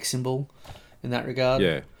a sex symbol in that regard.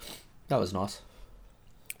 Yeah, that was nice.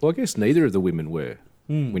 Well, I guess neither of the women were.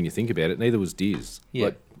 When you think about it, neither was Diz. Yeah.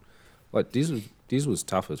 Like Diz was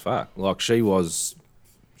tough as fuck. Like she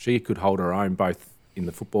could hold her own both in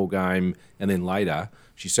the football game and then later.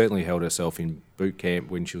 She certainly held herself in boot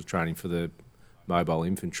camp when she was training for the mobile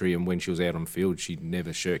infantry, and when she was out on field, she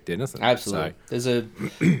never shirked anything. Absolutely. So,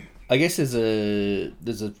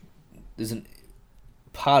 there's an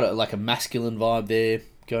part of like a masculine vibe there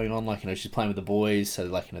going on. Like, she's playing with the boys, so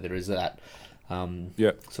like, there is that.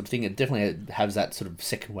 Sort of thing. It definitely has that sort of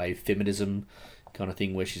second wave feminism kind of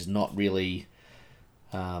thing where she's not really,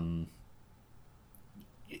 in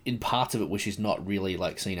parts of it where she's not really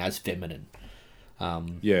like seen as feminine.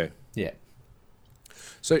 Yeah.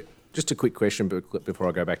 So just a quick question before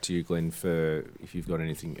I go back to you, Glenn, for if you've got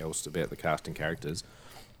anything else about the cast and characters.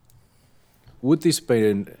 Would this have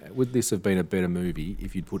been a better movie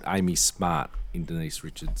if you'd put Amy Smart in Denise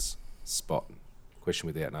Richards' spot? Question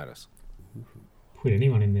without notice. Put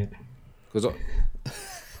anyone in there. Because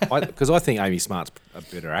I think Amy Smart's a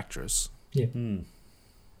better actress. Yeah.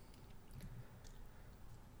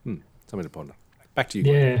 Something to ponder. Back to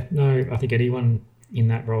you. Yeah, no, I think anyone in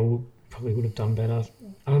that role probably would have done better.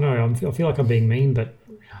 I don't know. I feel like I'm being mean, but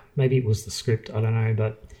maybe it was the script. I don't know,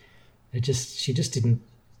 but she just didn't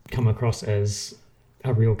come across as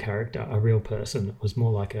a real character, a real person. It was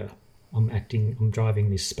more like a I'm driving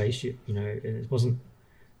this spaceship, and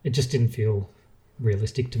it just didn't feel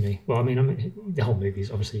realistic to me. Well, I mean, the whole movie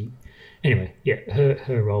is obviously, anyway, yeah,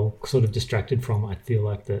 her role sort of distracted from, I feel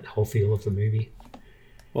like, the whole feel of the movie.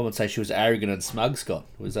 One would say she was arrogant and smug, Scott.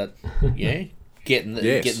 Was that,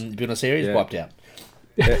 getting Buenos Aires wiped out?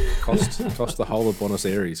 Yeah, cost the whole of Buenos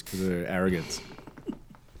Aires because of her arrogance.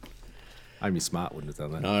 Amy Smart wouldn't have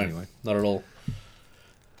done that. No, anyway. Not at all.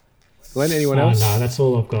 Glenn, anyone else? No, that's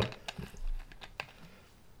all I've got.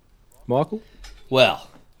 Michael? Well,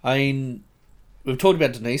 I mean, we've talked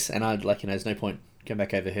about Denise, and there's no point going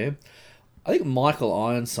back over her. I think Michael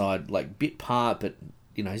Ironside, bit part, but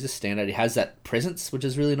he's a standout. He has that presence, which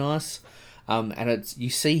is really nice. And you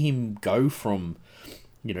see him go from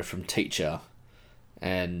teacher,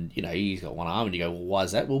 and he's got one arm, and you go, well, why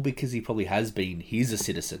is that? Well, because he's a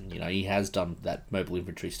citizen. He has done that mobile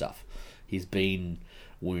infantry stuff. He's been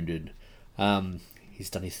wounded. He's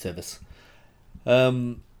done his service.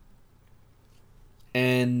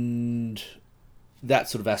 And that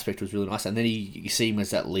sort of aspect was really nice. And then you see him as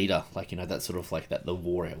that leader, that sort of the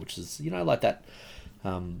warrior, which is, that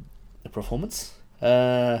the performance.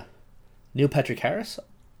 Neil Patrick Harris,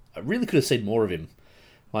 I really could have seen more of him.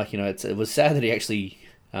 It was sad that he actually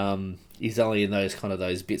he's only in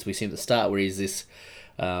those bits we see at the start where he's this,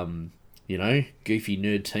 goofy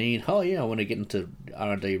nerd teen. Oh yeah, I want to get into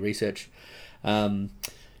R&D research. And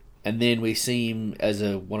then we see him as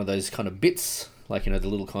one of those kind of bits, the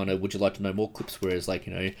little kind of would you like to know more clips, whereas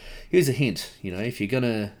here's a hint, if you're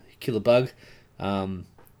gonna kill a bug,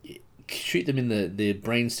 shoot them in the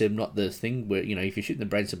brainstem, not the thing where, if you shoot in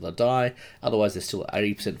the brainstem they'll die, otherwise they're still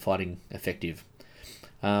 80% fighting effective.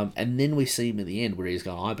 And then we see him at the end where he's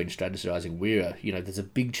going, I've been strategizing where, there's a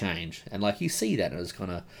big change. And you see that, and it's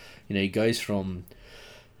kind of, he goes from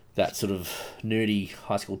that sort of nerdy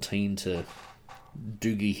high school teen to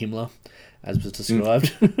Doogie Himmler, as was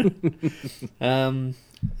described.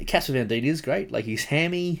 Casper Van Dien is great. He's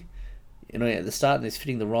hammy, at the start, and he's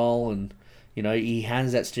fitting the role, and, he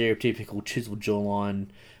has that stereotypical chiseled jawline,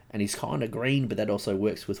 and he's kind of green, but that also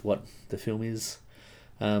works with what the film is.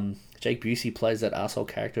 Jake Busey plays that arsehole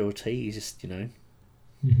character of T. He's just, you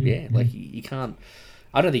can't...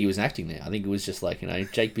 I don't think he was acting there. I think it was just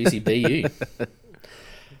Jake Busey, be you.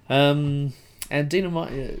 And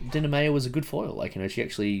Dina Meyer was a good foil.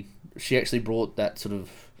 She actually brought that sort of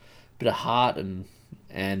bit of heart,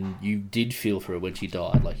 and you did feel for her when she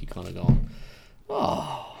died. You kind of gone,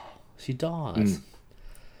 oh, she dies.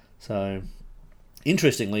 So,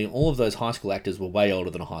 interestingly, all of those high school actors were way older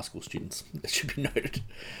than high school students. It should be noted.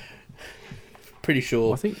 Pretty sure.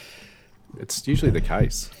 Well, I think it's usually the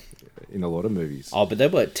case in a lot of movies. Oh, but they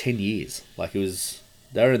were 10 years. They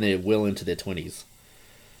were in there well into their 20s.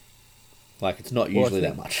 It's not usually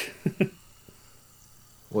that much.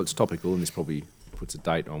 Well, it's topical, and this probably puts a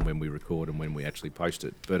date on when we record and when we actually post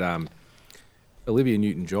it. But Olivia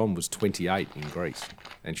Newton-John was 28 in Greece,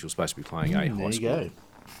 and she was supposed to be playing a high school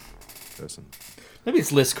person. Maybe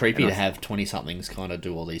it's less creepy to have 20-somethings kind of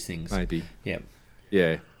do all these things. Maybe. Yeah.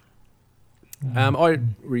 Yeah. I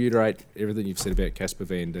reiterate everything you've said about Casper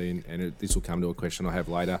Van Dien, and this will come to a question I have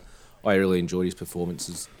later. I really enjoyed his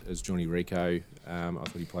performance as Johnny Rico. I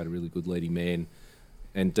thought he played a really good leading man.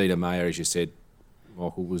 And Dina Meyer, as you said,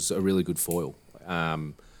 Michael, was a really good foil.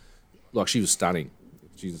 She was stunning.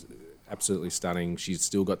 She's absolutely stunning. She's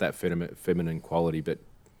still got that feminine quality, but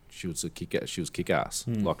she was kick-ass. She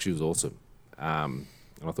was awesome. And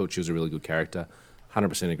I thought she was a really good character.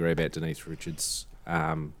 100% agree about Denise Richards.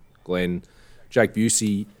 Glenn, Jake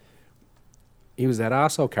Busey, he was that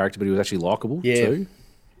arsehole character, but he was actually likeable too.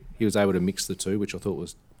 He was able to mix the two, which I thought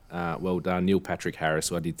was well done. Neil Patrick Harris,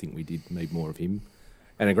 so I did think we did need more of him.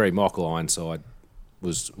 And I agree, Michael Ironside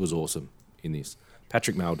was awesome in this.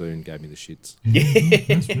 Patrick Muldoon gave me the shits.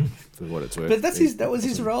 For what it's worth. But that was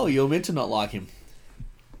his role. You were meant to not like him.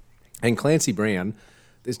 And Clancy Brown,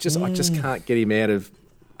 I just can't get him out of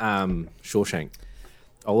Shawshank.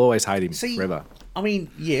 I'll always hate him forever. I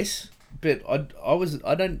mean, yes, but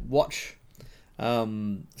I don't watch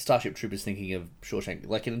Starship Troopers thinking of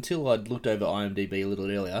Shawshank. Until I'd looked over IMDb a little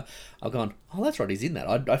earlier, I've gone, oh, that's right, he's in that.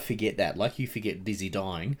 I forget that. You forget Dizzy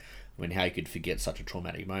dying. I mean, how you could forget such a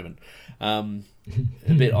traumatic moment.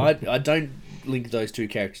 But I don't link those two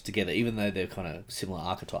characters together, even though they're kind of similar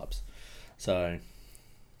archetypes. So,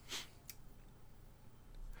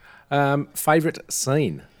 favourite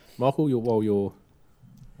scene, Michael?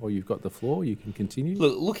 While you've got the floor, you can continue.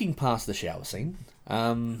 Look, looking past the shower scene,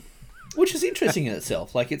 which is interesting in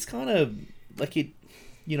itself. It's kind of in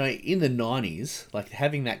the 90s,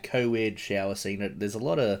 having that co-ed shower scene. There's a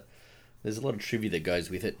lot of trivia that goes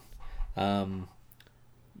with it.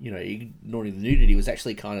 ignoring the nudity, was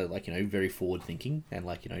actually kind of like, very forward thinking, and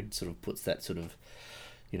like, sort of puts that sort of,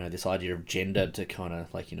 this idea of gender to kind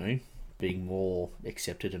of like, being more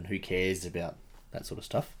accepted, and who cares about that sort of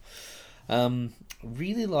stuff.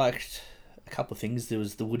 Really liked a couple of things. There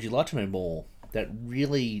was the "Would you like to know more?" that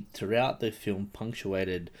really throughout the film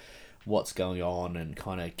punctuated what's going on, and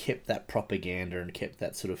kind of kept that propaganda and kept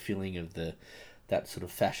that sort of feeling of that sort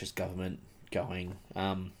of fascist government going.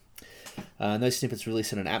 And those snippets really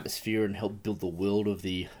set an atmosphere and helped build the world of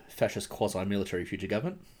the fascist quasi-military future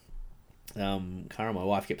government. Cara, my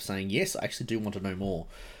wife, kept saying, "Yes, I actually do want to know more."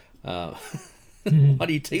 Why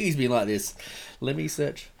do you tease me like this? Let me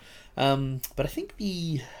search. But I think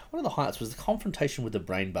one of the highlights was the confrontation with the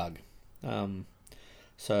brain bug. And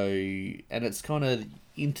it's kind of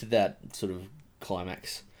into that sort of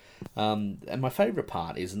climax. And my favourite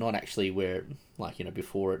part is not actually where, like,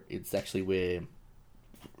 before it, it's actually where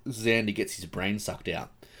Xander gets his brain sucked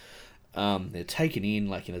out. They're taken in,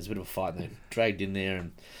 like, there's a bit of a fight, and they're dragged in there,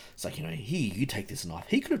 and it's like, here, you take this knife.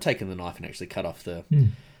 He could have taken the knife and actually cut off the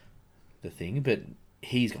thing, but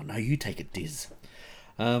he's gone, no, you take it, Diz.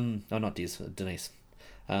 Not Diz, Denise.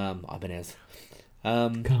 Ibanez.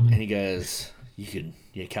 Carmen. And he goes, you can,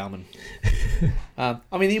 yeah, Carmen.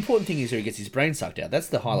 The important thing is where he gets his brain sucked out. That's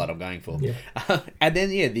the highlight I'm going for. Yeah. And then,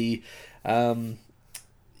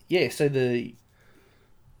 so the...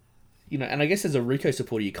 and I guess as a Rico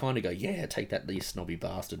supporter, you kind of go, yeah, take that, you snobby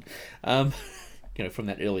bastard, from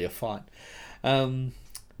that earlier fight.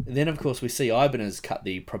 Then, of course, we see Ibanez cut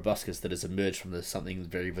the proboscis that has emerged from something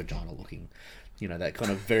very vaginal looking, that kind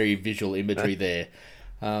of very visual imagery there.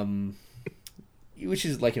 Which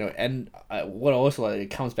is like, and what I also like, it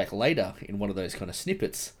comes back later in one of those kind of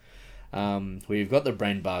snippets, where you've got the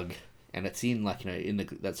brain bug, and it's in like, in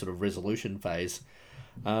that sort of resolution phase.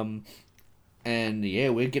 And yeah,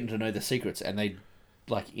 we're getting to know the secrets, and they,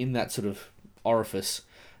 like, in that sort of orifice,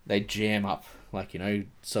 they jam up, like,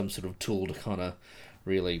 some sort of tool to kind of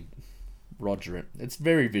really roger it. It's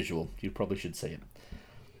very visual. You probably should see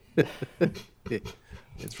it. Yeah.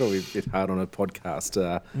 It's probably a bit hard on a podcast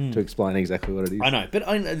to explain exactly what it is. I know, but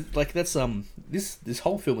that's this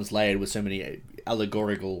whole film is layered with so many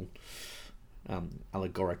allegorical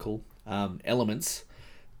elements.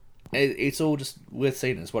 It's all just worth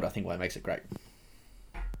seeing. Is what I think why it makes it great.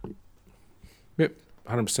 Yep,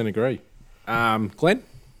 100% agree. Glenn?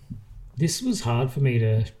 This was hard for me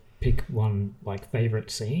to pick one, like,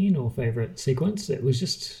 favourite scene or favourite sequence. It was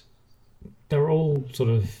just, they were all sort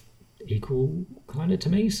of equal kind of to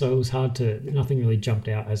me, so it was hard to, nothing really jumped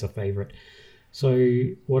out as a favourite. So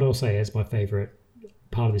what I'll say is my favourite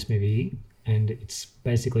part of this movie, and it's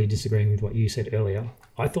basically disagreeing with what you said earlier,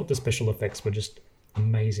 I thought the special effects were just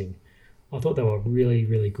amazing. I thought they were really,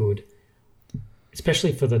 really good,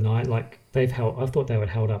 especially for the night. Like, I thought they would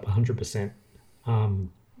held up 100%.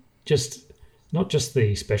 Just not just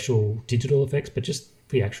the special digital effects, but just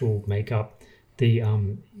the actual makeup, the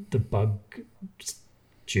bug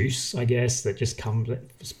juice, I guess, that just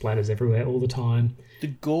splatters everywhere all the time. The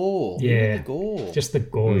gore, yeah, the gore, just the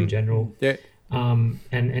gore in general. Yeah,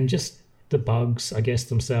 and just the bugs, I guess,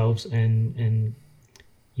 themselves, and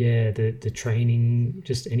yeah, the training,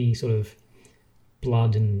 just any sort of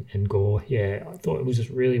blood and gore. Yeah, I thought it was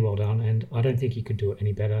just really well done, and I don't think you could do it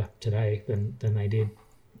any better today than they did.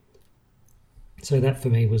 So that for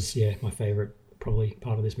me was, yeah, my favourite probably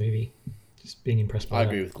part of this movie. Just being impressed by I that.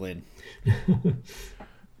 agree with Glenn.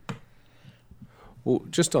 Well,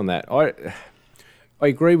 just on that, I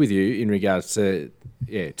agree with you in regards to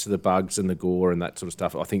the bugs and the gore and that sort of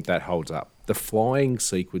stuff. I think that holds up. The flying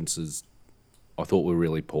sequences I thought were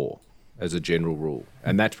really poor as a general rule,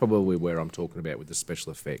 and that's probably where I'm talking about with the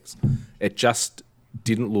special effects. It just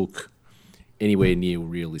didn't look anywhere near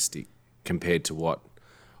realistic compared to what.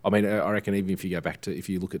 I mean, I reckon even if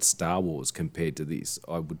you look at Star Wars compared to this,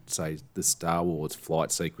 I would say the Star Wars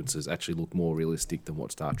flight sequences actually look more realistic than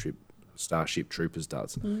what Starship Troopers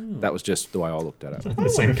does. That was just the way I looked at it. The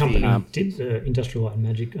same company did Industrial Light and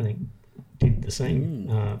Magic, I think, did the same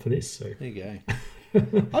for this. So there you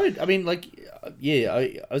go. I mean, like, yeah,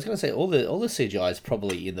 I was going to say all the CGI is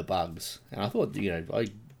probably in the bugs, and I thought, I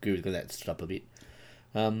agree with that stood up a bit.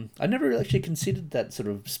 I never actually considered that sort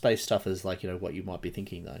of space stuff as, like, what you might be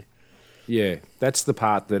thinking, though. Yeah, that's the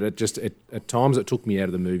part that at times it took me out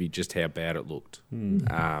of the movie, just how bad it looked.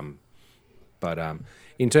 But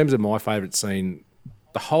in terms of my favourite scene,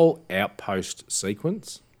 the whole outpost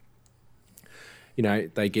sequence.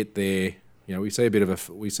 They get there. We see a bit of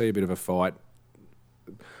a fight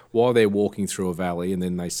while they're walking through a valley, and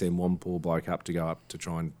then they send one poor bloke up to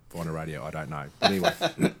try and find a radio. I don't know, but anyway.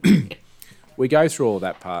 We go through all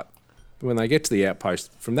that part. when they get to the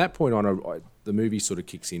outpost, from that point on, the movie sort of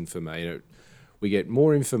kicks in for me. We get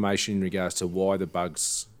more information in regards to why the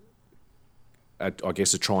bugs, I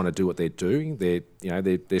guess, are trying to do what they're doing.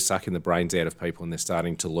 They're sucking the brains out of people, and they're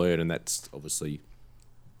starting to learn, and that's obviously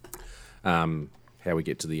how we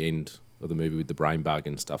get to the end of the movie with the brain bug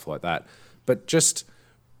and stuff like that. But just,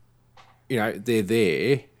 they're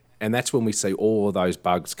there, and that's when we see all of those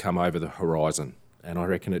bugs come over the horizon, and I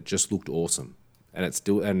reckon it just looked awesome. And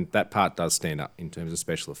that part does stand up in terms of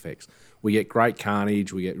special effects. We get great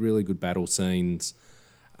carnage. We get really good battle scenes.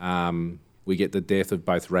 We get the death of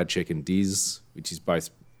both Radchek and Diz, which is both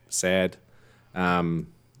sad. And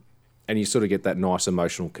you sort of get that nice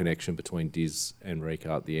emotional connection between Diz and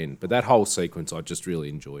Rico at the end. But that whole sequence I just really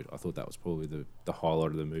enjoyed. I thought that was probably the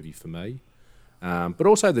highlight of the movie for me. But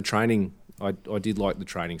also the training. I did like the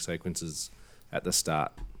training sequences at the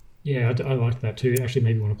start. Yeah, I liked that too. It actually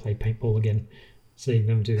made me want to play paintball again. Seeing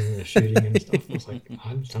them doing the shooting and stuff. I was like, I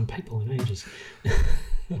haven't done paintball in ages.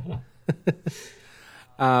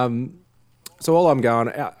 So while I'm going,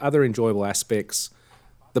 other enjoyable aspects,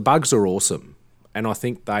 the bugs are awesome. And I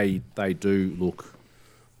think they do look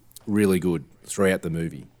really good throughout the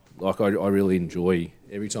movie. Like, I really enjoy,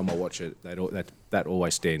 every time I watch it, that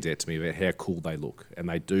always stands out to me about how cool they look. And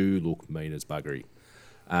they do look mean as buggery.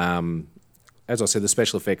 As I said, the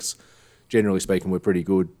special effects, generally speaking, were pretty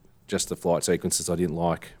good. Just the flight sequences I didn't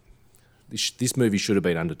like. This movie should have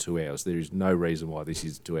been under 2 hours. There is no reason why this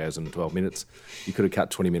is 2 hours and 12 minutes. You could have cut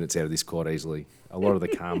 20 minutes out of this quite easily. A lot of the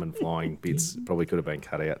Carmen flying bits probably could have been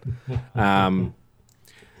cut out.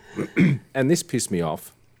 And this pissed me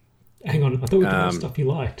off. Hang on, I thought we were doing stuff you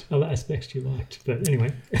liked, other aspects you liked. But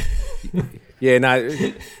anyway. Yeah,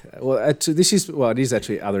 no. Well, it is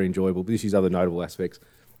actually other enjoyable, but this is other notable aspects.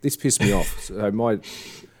 This pissed me off. So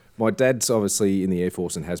my dad's obviously in the Air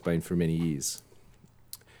Force and has been for many years.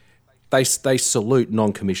 They salute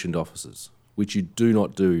non-commissioned officers, which you do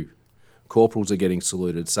not do. Corporals are getting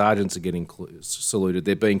saluted. Sergeants are getting saluted.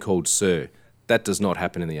 They're being called sir. That does not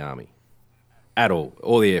happen in the Army at all,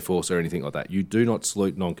 or the Air Force or anything like that. You do not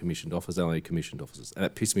salute non-commissioned officers, only commissioned officers. And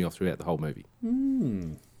that pissed me off throughout the whole movie.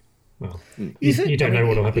 Well, you don't know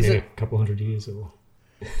what will happen in a couple hundred years or...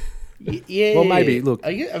 Yeah. Well, maybe. Look, but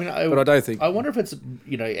I don't think. I wonder if it's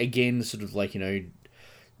again sort of like I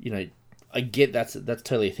get that's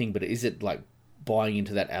totally a thing, but is it like buying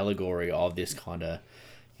into that allegory of this kind of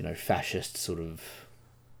fascist sort of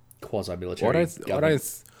quasi-military?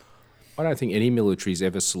 I don't think any military's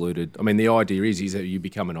ever saluted. I mean, the idea is that you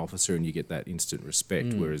become an officer and you get that instant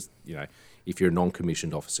respect. Whereas if you're a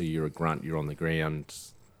non-commissioned officer, you're a grunt. You're on the ground.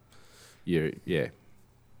 Yeah.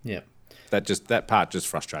 That part just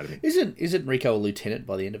frustrated me. Isn't Rico a lieutenant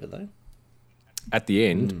by the end of it though? At the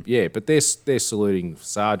end, yeah, but they're saluting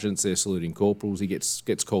sergeants, they're saluting corporals. He gets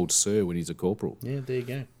called sir when he's a corporal. Yeah, there you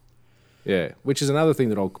go. Yeah, which is another thing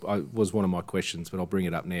that was one of my questions, but I'll bring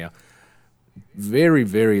it up now. Very,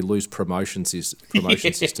 very loose promotion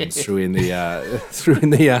systems through in the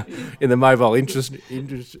mobile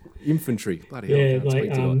infantry. Bloody hell,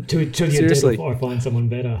 to your death before I find someone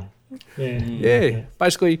better. Yeah.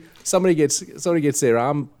 Basically, somebody gets their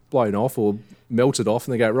arm blown off or melted off,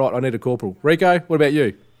 and they go, right, I need a corporal. Rico, what about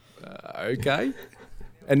you? Okay.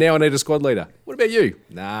 And now I need a squad leader. What about you?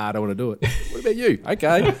 Nah, I don't want to do it. What about you?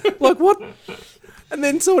 Okay. Like, what? And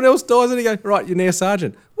then someone else dies, and you go, right, you're now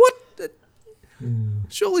sergeant. What?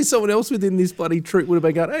 Surely someone else within this bloody troop would have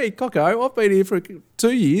been going, hey, Coco, I've been here for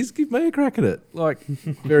 2 years. Give me a crack at it. Like,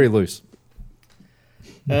 very loose.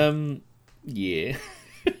 Yeah.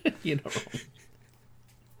 You're not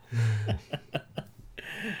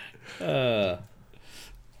wrong.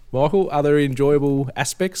 Michael, other enjoyable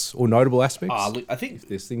aspects or notable aspects? Look, I think if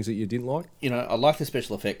there's things that you didn't like. I like the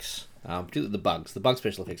special effects, particularly the bugs. The bug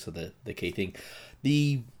special effects are the key thing.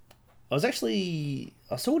 I was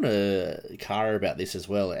talking to Cara about this as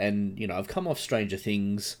well, and I've come off Stranger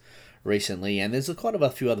Things recently, and there's quite a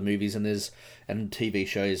few other movies and TV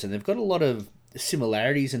shows, and they've got a lot of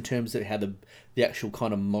similarities in terms of how the actual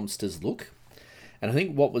kind of monsters look. And I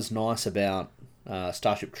think what was nice about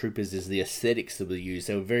Starship Troopers is the aesthetics that were used.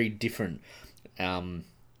 They were very different.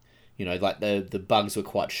 Like the bugs were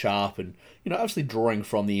quite sharp and obviously drawing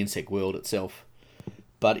from the insect world itself,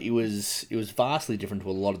 but it was vastly different to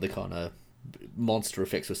a lot of the kind of monster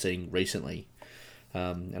effects we're seeing recently.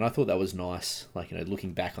 And I thought that was nice, like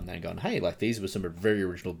looking back on that and going, hey, like these were some very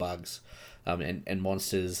original bugs and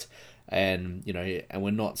monsters. And and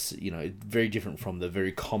we're not very different from the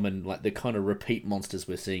very common, like the kind of repeat monsters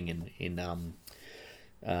we're seeing in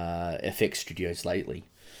FX studios lately.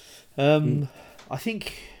 I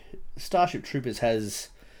think Starship Troopers has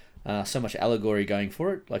so much allegory going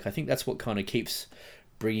for it. Like, I think that's what kind of keeps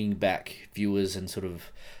bringing back viewers and sort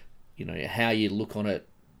of, how you look on it,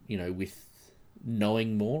 with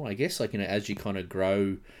knowing more, I guess. Like, as you kind of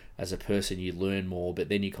grow as a person, you learn more, but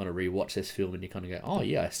then you kind of rewatch this film and you kind of go, oh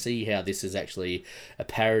yeah, I see how this is actually a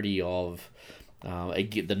parody of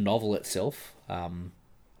the novel itself.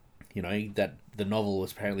 That the novel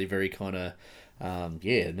was apparently very kind of,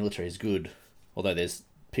 the military is good, although there's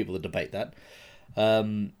people that debate that. But,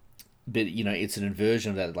 it's an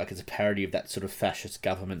inversion of that, like it's a parody of that sort of fascist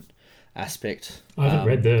government aspect. I haven't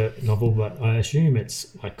read the novel, but I assume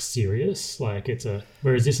it's like serious, like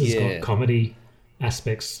whereas this has got comedy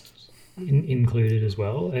aspects included as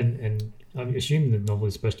well, and I assume the novel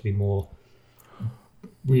is supposed to be more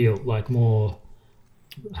real, like more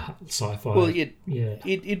sci-fi. Well, the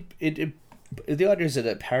idea is that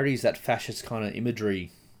it parodies that fascist kind of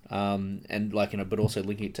imagery, and but also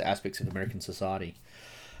linking it to aspects of American society.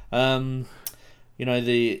 It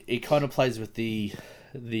kind of plays with the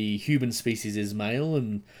human species is male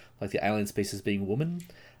and like the alien species being woman,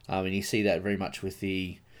 and you see that very much with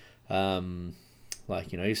the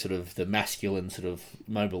sort of the masculine sort of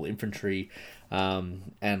mobile infantry,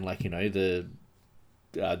 and the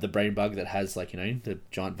brain bug that has the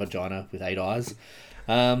giant vagina with 8 eyes.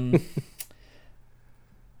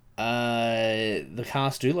 The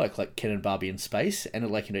cast do like Ken and Barbie in space, and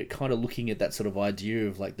kind of looking at that sort of idea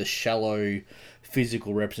of like the shallow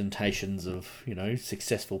physical representations of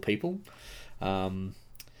successful people, and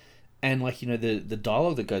the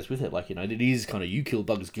dialogue that goes with it, it is kind of, you kill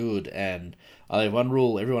bugs good, and I have one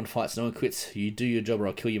rule: everyone fights, no one quits. You do your job or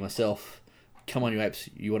I'll kill you myself. Come on, you apes,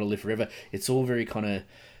 you want to live forever. It's all very kind of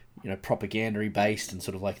propaganda-y based, and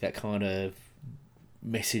sort of like that kind of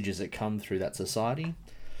messages that come through that society.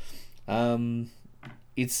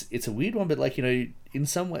 It's a weird one, but in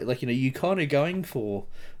some way, you're kind of going for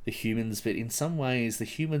the humans, but in some ways the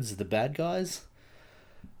humans are the bad guys.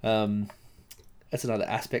 That's another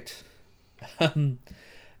aspect. And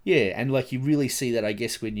you really see that, I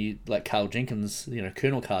guess, when you Carl Jenkins,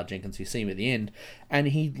 Colonel Carl Jenkins, you see him at the end, and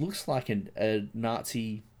he looks like a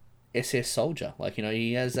Nazi SS soldier.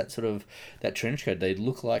 He has that sort of that trench coat. They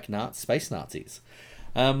look like space Nazis.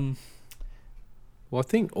 Well, I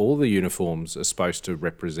think all the uniforms are supposed to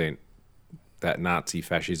represent that Nazi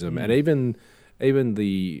fascism, and even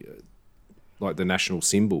the the national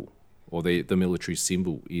symbol or the military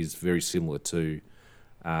symbol is very similar to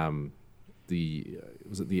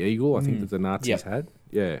was it the eagle? I think that the Nazis had,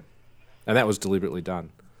 and that was deliberately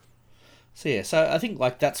done. So I think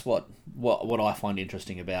that's what I find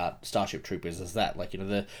interesting about Starship Troopers is that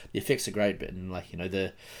the effects are great, but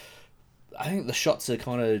I think the shots are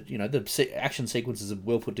kind of, the action sequences are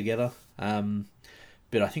well put together.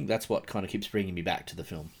 But I think that's what kind of keeps bringing me back to the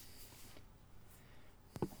film.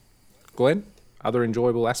 Glenn, other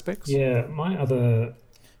enjoyable aspects? Yeah, my other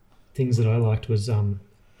things that I liked was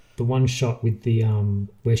the one shot with the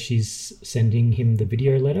where she's sending him the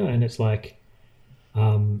video letter, and it's like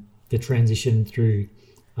the transition through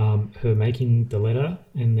her making the letter,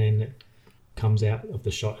 and then it comes out of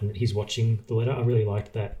the shot and he's watching the letter. I really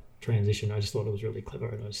liked that transition. I just thought it was really clever,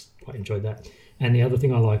 and I just quite enjoyed that. And the other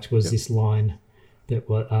thing I liked was this line that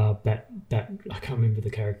that I can't remember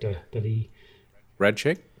the character that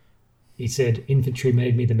Radcheck. He said, "Infantry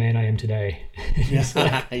made me the man I am today."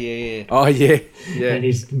 Yeah. Oh yeah. And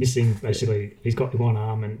he's missing, basically. He's got one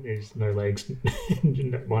arm and there's no legs,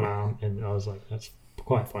 one arm, and I was like, that's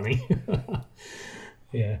quite funny.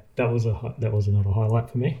 Yeah, that was another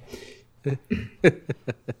highlight for me.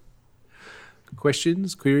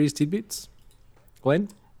 Questions, queries, tidbits? Glenn,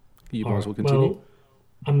 you might as well continue.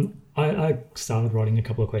 Well, I started writing a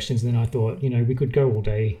couple of questions, and then I thought, we could go all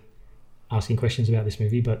day asking questions about this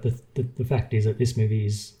movie, but the fact is that this movie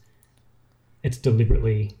it's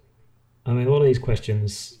deliberately, a lot of these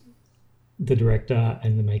questions, the director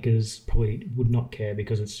and the makers probably would not care,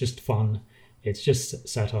 because it's just fun, it's just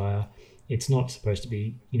satire, it's not supposed to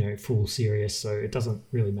be, full serious, so it doesn't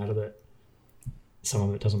really matter that some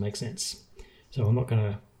of it doesn't make sense. So I'm not going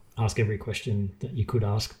to ask every question that you could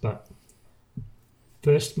ask, but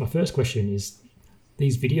my first question is,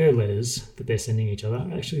 these video letters that they're sending each other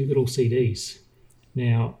are actually little CDs.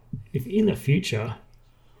 Now, if in the future,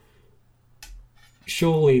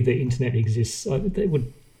 surely the internet exists,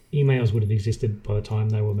 emails would have existed by the time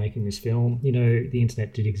they were making this film. The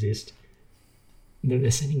internet did exist. They're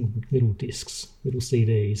sending little discs, little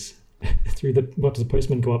CDs through what does the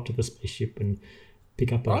postman go up to the spaceship and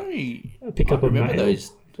pick up a mail?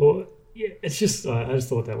 Those. Or it's just I just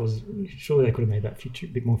thought that was, surely they could have made that a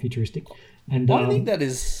bit more futuristic. And I think that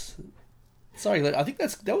is Sorry, I think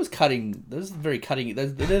that was cutting. That was very cutting. They're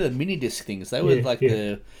the mini disc things. They were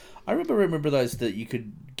the. I remember those that you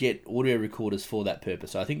could get audio recorders for that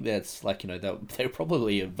purpose. So I think that's like they're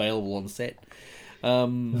probably available on set.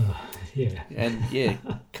 Yeah. And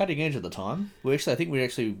cutting edge at the time. I think we're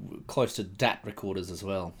actually close to DAT recorders as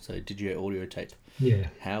well. So digital audio tape. Yeah.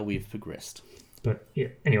 How we've progressed. But yeah,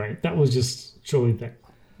 anyway, that was just surely that.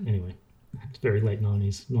 Anyway, it's very late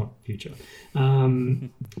 90s, not future.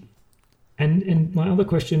 And my other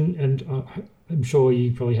question, and I'm sure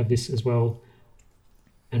you probably have this as well,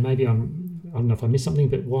 and maybe I don't know if I missed something,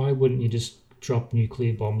 but why wouldn't you just drop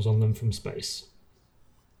nuclear bombs on them from space?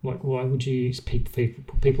 Like, why would you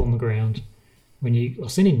put people on the ground when you are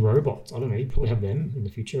sending robots? I don't know, you probably have them in the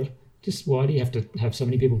future. Just why do you have to have so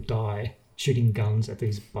many people die shooting guns at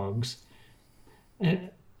these bugs?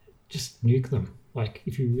 Just nuke them. Like,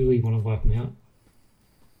 if you really want to wipe them out.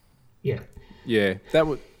 Yeah. Yeah,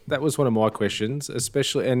 that was one of my questions,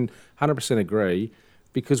 especially, and 100% agree,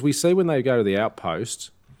 because we see when they go to the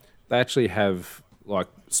outpost, they actually have, like,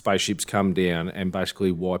 spaceships come down and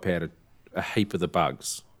basically wipe out a heap of the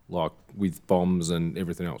bugs, like with bombs and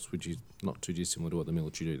everything else, which is not too dissimilar to what the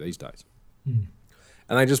military do these days. Mm.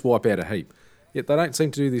 And they just wipe out a heap. Yet they don't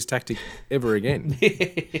seem to do this tactic ever again.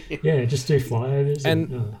 Yeah, just do flyovers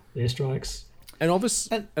and airstrikes. And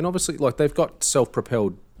obviously, like, they've got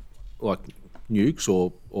self-propelled, like, nukes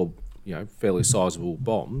or fairly sizable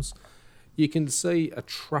bombs. You can see a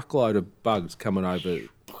truckload of bugs coming over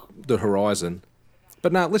the horizon.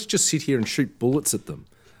 But no, let's just sit here and shoot bullets at them.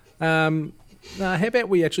 How about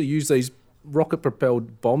we actually use these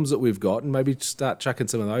rocket-propelled bombs that we've got and maybe start chucking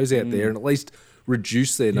some of those out there and at least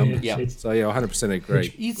reduce their numbers. Yeah. So, yeah, I 100%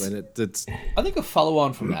 agree. I think a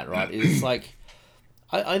follow-on from that, right, is like,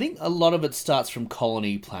 I think a lot of it starts from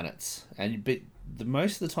colony planets. But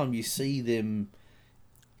most of the time you see them,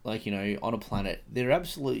 like, on a planet, they're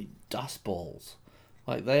absolute dust balls.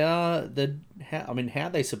 Like, they are, how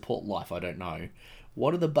they support life, I don't know.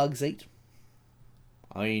 What do the bugs eat?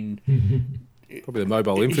 I mean... Probably the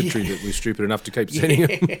mobile infantry that we're stupid enough to keep sending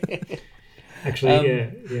them.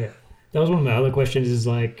 Actually, yeah. That was one of my other questions, is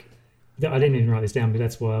like, I didn't even write this down, but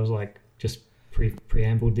that's why I was like, just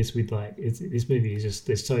preambled this with, like, this movie is just,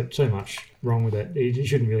 there's so much wrong with it. You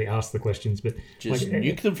shouldn't really ask the questions, but... Just like,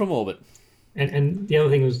 nuke them from orbit. And the other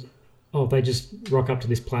thing was, they just rock up to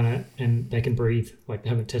this planet and they can breathe. Like, they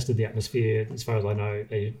haven't tested the atmosphere, as far as I know.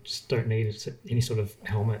 They just don't need any sort of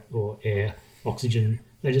helmet or air, oxygen.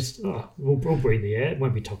 They just, we'll breathe the air. It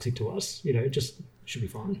won't be toxic to us. It just should be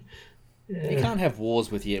fine. You can't have wars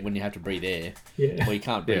with you when you have to breathe air. Yeah. Or you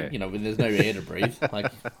can't breathe, when there's no air to breathe. Like,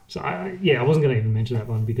 so, I wasn't going to even mention that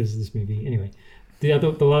one because of this movie. Anyway, the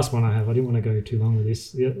last one I have, I didn't want to go too long with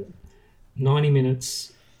this. 90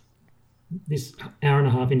 minutes, this hour and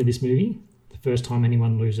a half into this movie, the first time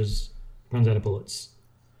anyone runs out of bullets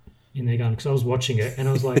in their gun. Because I was watching it and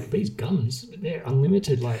I was like, these guns, they're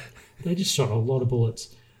unlimited. Like, they just shot a lot of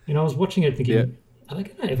bullets. And I was watching it thinking, are they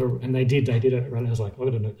going to ever... And they did it. And I was like, I've got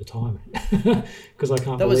to note the time. Because I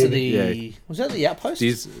can't believe it. Was that the outpost?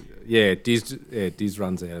 Diz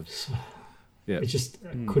runs out. Yeah. It's just...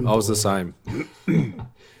 couldn't I was the same.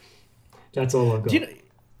 That's all I've got.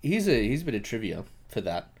 Here's a bit of trivia for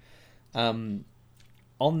that. On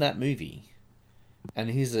that movie... And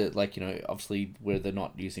here's obviously where they're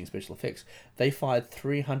not using special effects, they fired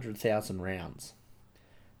 300,000 rounds,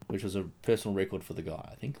 which was a personal record for the guy.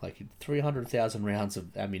 I think 300,000 rounds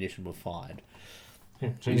of ammunition were fired.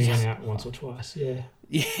 It only ran out once or twice. Yeah.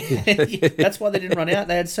 Yeah, that's why they didn't run out.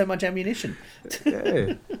 They had so much ammunition.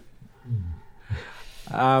 Yeah.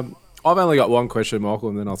 I've only got one question, Michael,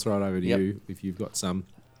 and then I'll throw it over to you if you've got some.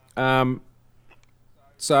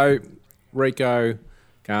 So Rico,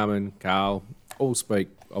 Carmen, Carl all speak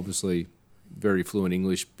obviously very fluent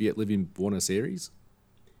English, yet live in Buenos Aires.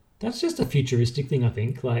 That's just a futuristic thing, I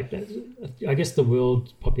think. Like, I guess the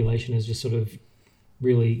world population has just sort of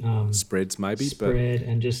really spread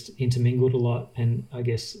and just intermingled a lot. And I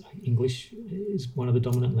guess English is one of the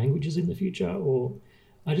dominant languages in the future. Or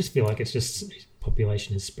I just feel like it's just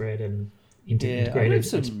population has spread and integrated. I read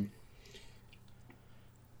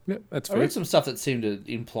that's fair. I read some stuff that seemed to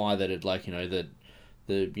imply that it,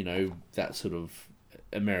 that sort of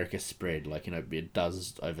America spread, it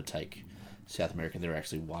does overtake South America. They're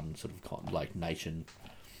actually one sort of nation.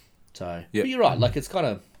 So, but you're right. Like, it's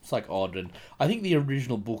odd, and I think the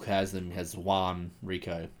original book has Juan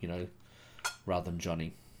Rico, rather than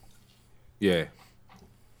Johnny. Yeah.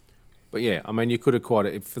 But yeah, I mean, you could have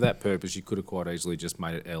for that purpose, you could have quite easily just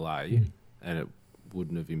made it LA, and it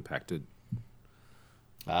wouldn't have impacted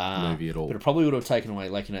movie at all. But it probably would have taken away,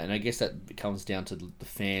 like, and I guess that comes down to the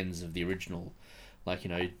fans of the original. Like,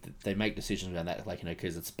 they make decisions around that, like,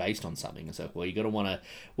 because it's based on something. And so, well, you got to want to,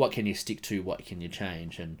 what can you stick to, what can you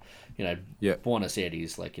change? And, Buenos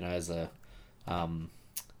Aires, like, as a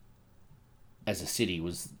city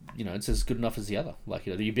was, it's as good enough as the other. Like,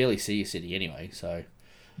 you barely see a city anyway, so.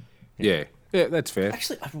 Yeah, that's fair.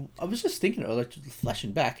 Actually, I was just thinking, like,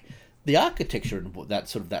 flashing back, the architecture in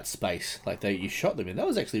that space, like you shot them in, that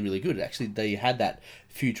was actually really good. Actually, they had that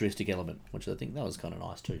futuristic element, which I think that was kind of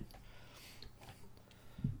nice too.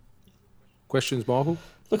 Questions, Michael?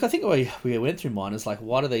 Look, I think we went through mine is like,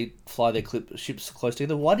 why do they fly their ships close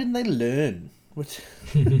together? Why didn't they learn?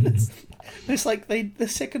 It's like the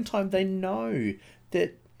second time they know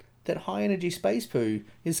that high energy space poo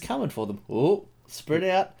is coming for them. Oh, spread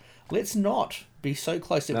out. Let's not be so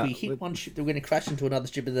close that we hit one ship that we're going to crash into another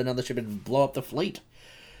ship and then another ship and blow up the fleet.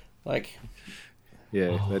 Like,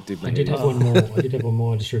 that did. I did have one more.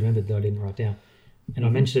 I just remembered that I didn't write down, and I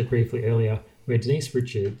mentioned it briefly earlier, where Denise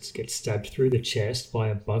Richards gets stabbed through the chest by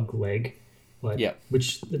a bug leg,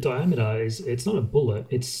 which the diameter it's not a bullet.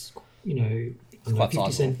 It's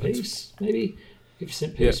 50-cent piece, maybe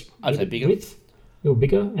 50-cent piece. I'd say bigger. Or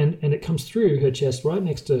bigger, and it comes through her chest right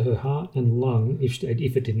next to her heart and lung if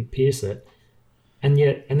it didn't pierce it, and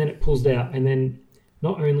then it pulls out, and then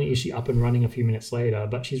not only is she up and running a few minutes later,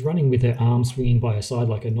 but she's running with her arm swinging by her side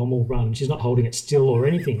like a normal run. She's not holding it still or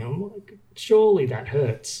anything. I'm like, surely that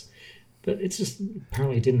hurts, but it's just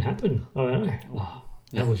apparently it didn't happen. I don't know.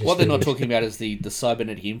 What they're not talking about is the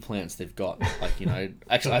cybernetic implants they've got. Like,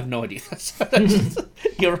 actually, I have no idea.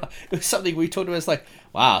 You're right. It was something we talked about. It's like,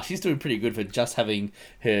 wow, she's doing pretty good for just having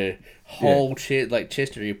her whole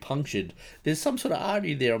chest area punctured. There's some sort of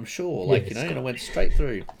artery there, I'm sure. Like, and it went straight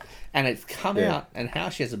through. And it's come out, and how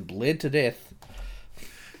she hasn't bled to death.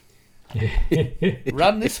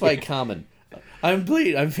 Run this way, Carmen. I'm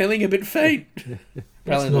bleeding. I'm feeling a bit faint.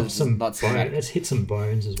 Let's hit some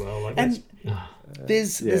bones as well. Like, and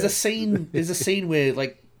there's a scene where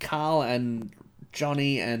like Carl and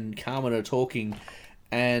Johnny and Carmen are talking,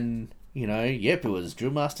 and it was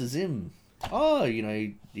Drill Master Zim. Oh,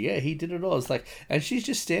 he did it all. It's like, and she's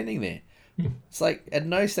just standing there. It's like at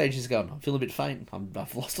no stage she's going, I'm feeling a bit faint.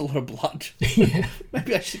 I've lost a lot of blood.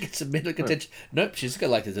 Maybe I should get some medical attention. Nope, she's got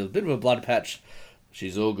like there's a bit of a blood patch.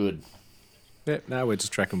 She's all good. Yeah, no, we're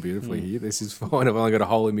just tracking beautifully here. This is fine. I've only got a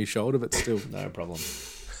hole in my shoulder, but still. No problem.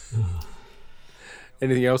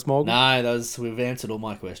 Anything else, Morgan? No, we've answered all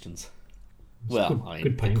my questions. Well,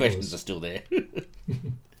 the questions are still there.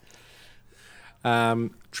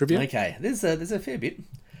 Trivia? Okay, there's a fair bit.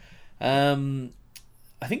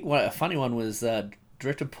 I think a funny one was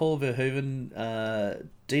director Paul Verhoeven,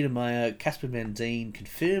 Dina Meyer, Casper Van Dien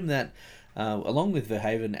confirmed that along with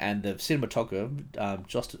Verhoeven and the cinematographer,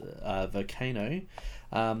 Jost Volcano,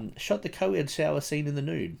 shot the co-ed shower scene in the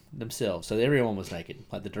nude themselves. So everyone was naked,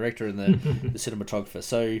 like the director and the cinematographer.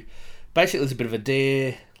 So basically it's a bit of a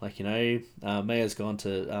dare. Like, Meyer's gone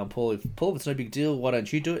to Paul, if it's no big deal, why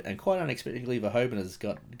don't you do it? And quite unexpectedly, Verhoeven has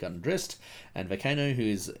gotten dressed, and Volcano, who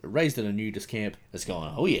is raised in a nudist camp, has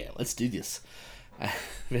gone, oh yeah, let's do this.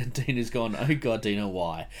 Van Dien has gone, oh god, Dino,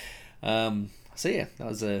 why? So yeah, that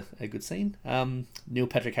was a good scene. Neil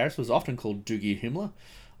Patrick Harris was often called Doogie Himmler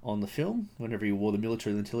on the film, whenever he wore the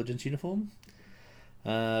military intelligence uniform.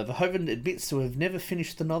 Verhoeven admits to have never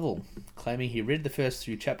finished the novel, claiming he read the first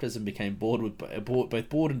few chapters and became both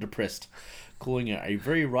bored and depressed, calling it a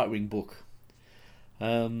very right-wing book.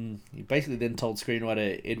 He basically then told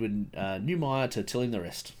screenwriter Edwin Neumeier to tell him the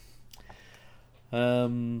rest.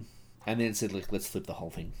 And then said, look, let's flip the whole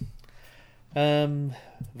thing.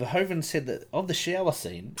 Verhoeven said that of the shower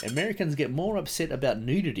scene, Americans get more upset about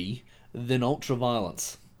nudity than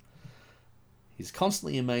ultra-violence. He's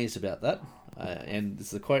constantly amazed about that. And this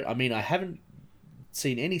is a quote, I mean, I haven't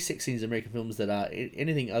seen any sex scenes in American films that are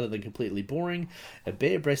anything other than completely boring. A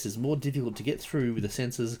bare breast is more difficult to get through with the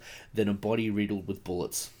senses than a body riddled with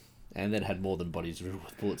bullets. And that had more than bodies riddled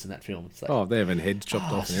with bullets in that film. It's like, they're having heads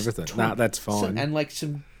chopped off and everything. Nah, that's fine. And like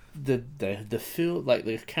the feel, like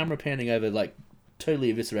the camera panning over like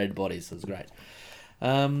totally eviscerated bodies. It was great.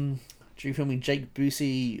 During filming, Jake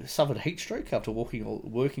Busey suffered a heat stroke after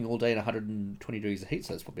working all day in 120 degrees of heat,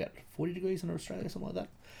 so it's probably about 40 degrees in Australia, something like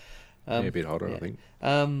that. A bit hotter, I think.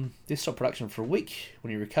 This stopped production for a week.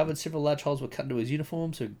 When he recovered, several large holes were cut into his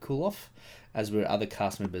uniform so he could cool off, as were other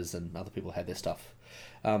cast members and other people had their stuff.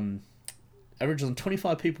 Average on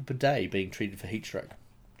 25 people per day being treated for heat stroke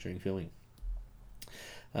during filming.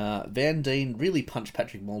 Van Dien really punched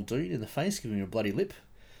Patrick Muldoon in the face, giving him a bloody lip,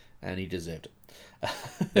 and he deserved it.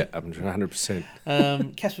 Yeah,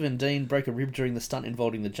 100%. Casper Van Dien broke a rib during the stunt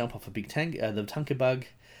involving the jump off a big the Tunker bug.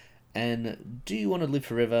 And Do You Want to Live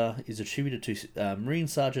Forever is attributed to Marine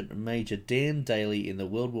Sergeant Major Dan Daly in the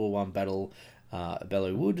World War I battle.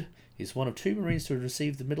 Belleau Wood is one of 2 Marines to have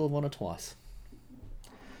received the Medal of Honor twice.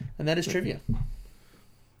 And that is trivia.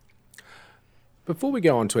 Before we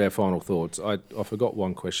go on to our final thoughts, I forgot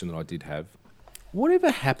one question that I did have.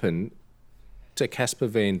 Whatever happened to Casper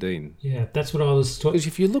Van Dien? Yeah, that's what I was talking.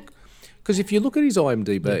 Because if you look at his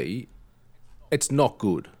IMDb, it's not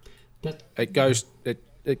good. It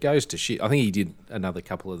goes to shit. I think he did another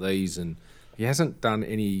couple of these, and he hasn't done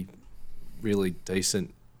any really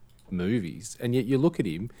decent movies. And yet you look at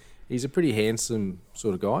him, he's a pretty handsome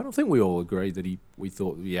sort of guy. And I think we all agreed that we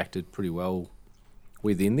thought he acted pretty well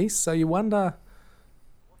within this. So you wonder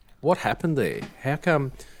what happened there. How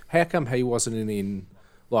come he wasn't in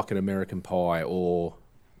like an American Pie or,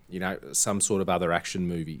 some sort of other action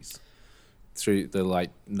movies through the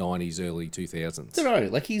late 90s, early 2000s? No,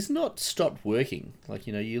 like he's not stopped working. Like,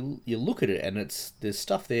 you look at it and there's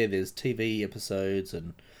stuff there, there's TV episodes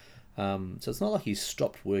and so it's not like he's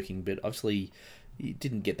stopped working, but obviously he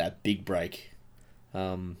didn't get that big break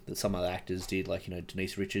that some other actors did. Like,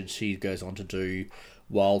 Denise Richards, she goes on to do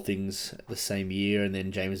Wild Things the same year, and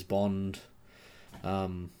then James Bond a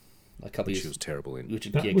couple years. She was terrible in. Which,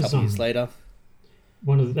 a couple years later.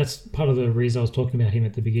 That's part of the reason I was talking about him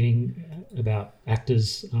at the beginning about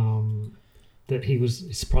actors. That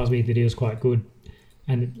it surprised me that he was quite good,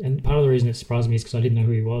 and part of the reason it surprised me is because I didn't know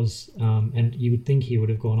who he was, and you would think he would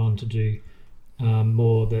have gone on to do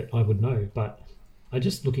more that I would know. But I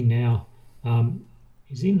just looking now,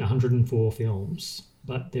 he's in 104 films,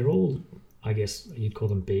 but they're all, I guess you'd call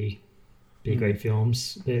them B grade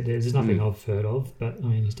films. There's nothing I've heard of, but I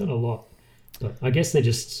mean he's done a lot. But I guess they're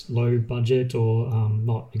just low budget or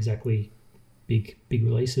not exactly big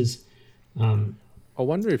releases. I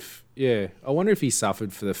wonder if he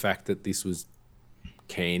suffered for the fact that this was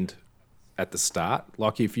canned at the start.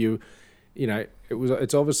 Like if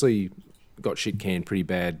it's obviously got shit canned pretty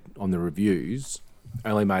bad on the reviews.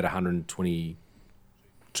 Only made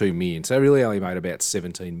 122 million, so really only made about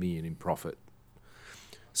 17 million in profit.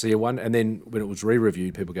 So you wonder, and then when it was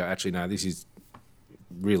re-reviewed, people go, actually no, this is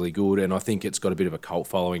really good, and I think it's got a bit of a cult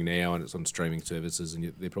following now, and it's on streaming services, and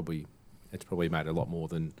it's probably made a lot more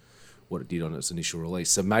than what it did on its initial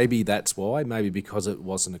release. So maybe that's why. Maybe because it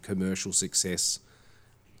wasn't a commercial success,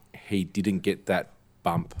 he didn't get that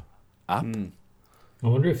bump up. I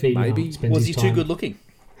wonder if he was he too good looking?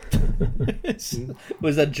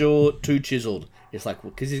 Was that jaw too chiseled? It's like,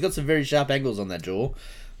 because he's got some very sharp angles on that jaw.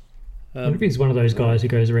 I wonder if he's one of those guys who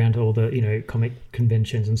goes around to all the comic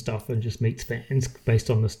conventions and stuff and just meets fans based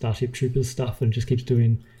on the Starship Troopers stuff and just keeps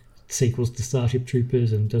doing sequels to Starship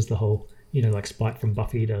Troopers and does the whole like Spike from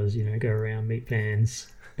Buffy does, go around, meet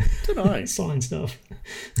fans, don't know, sign stuff.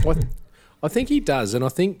 I think he does, and I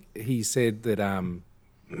think he said that I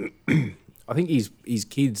think his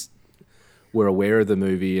kids were aware of the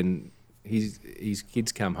movie, and his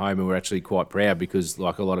kids come home and were actually quite proud because,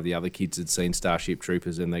 like a lot of the other kids, had seen Starship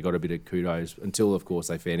Troopers and they got a bit of kudos until, of course,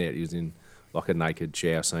 they found out he was in like a naked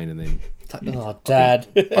shower scene, and then Dad,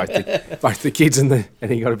 both the kids and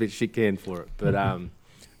he got a bit shit canned for it. But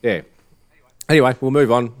yeah. Anyway, we'll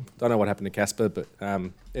move on. Don't know what happened to Casper, but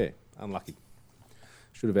unlucky.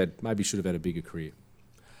 Should have had a bigger career.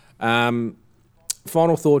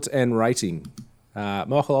 Final thoughts and rating.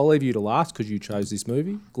 Michael, I'll leave you to last because you chose this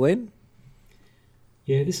movie. Glenn?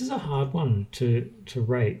 Yeah, this is a hard one to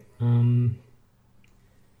rate. I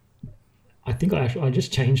think I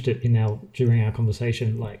just changed it during our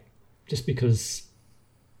conversation, like just because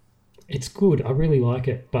it's good. I really like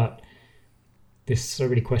it, but there's so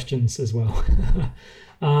many questions as well.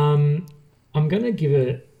 I'm gonna give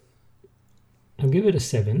it a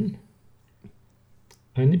 7,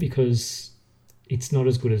 only because it's not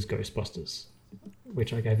as good as Ghostbusters,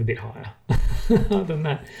 which I gave a bit higher than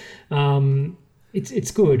that.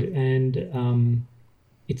 It's good, and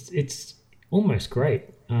it's almost great.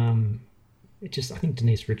 I think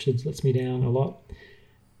Denise Richards lets me down a lot.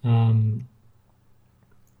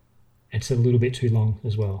 It's a little bit too long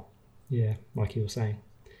as well. Yeah, like you were saying.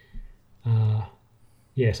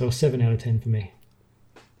 So a 7 out of 10 for me.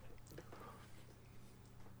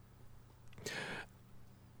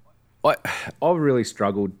 I really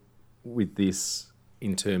struggled with this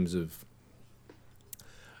in terms of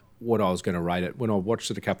what I was going to rate it. When I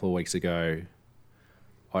watched it a couple of weeks ago,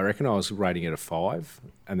 I reckon I was rating it a 5,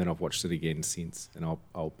 and then I've watched it again since, and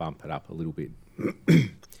I'll bump it up a little bit.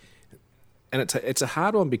 And it's a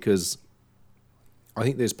hard one because I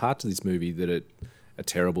think there's parts of this movie that are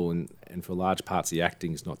terrible, and for large parts the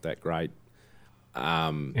acting's not that great.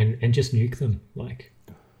 And just nuke them, like.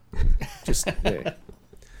 Just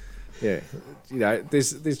yeah. You know,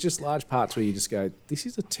 there's just large parts where you just go, this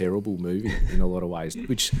is a terrible movie in a lot of ways.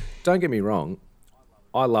 Which, don't get me wrong,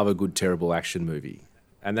 I love a good terrible action movie,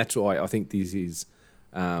 and that's why I think this is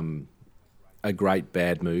a great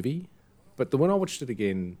bad movie. But when I watched it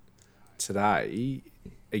again today,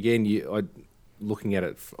 looking at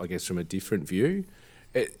it, I guess, from a different view,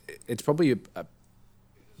 it's probably a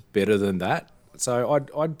better than that. So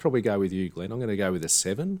I'd probably go with you, Glenn. I'm going to go with a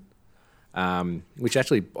 7, which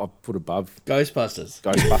actually I've put above Ghostbusters.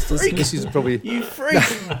 This is probably you freak.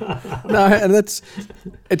 No, and it's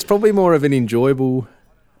probably more of an enjoyable.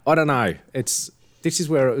 I don't know. This is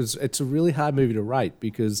where it's a really hard movie to rate,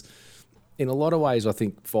 because in a lot of ways I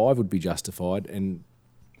think 5 would be justified and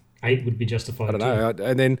 8 would be justified. I don't know.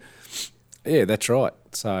 And then yeah, that's right.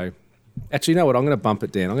 So. Actually, you know what? I'm going to bump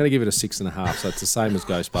it down. I'm going to give it a 6.5, so it's the same as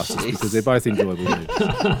Ghostbusters because they're both enjoyable movies.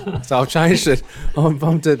 So I've changed it. I've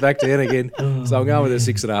bumped it back down again. So I'm going with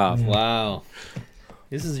a 6.5. Wow.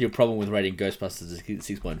 This is your problem with rating Ghostbusters at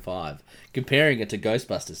 6.5. Comparing it to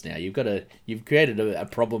Ghostbusters now, you've created a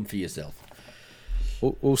problem for yourself.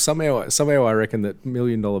 Well, somehow I reckon that $1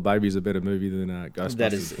 Million Baby is a better movie than Ghostbusters.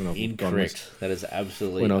 That is incorrect. That is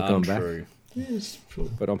absolutely untrue. Yes,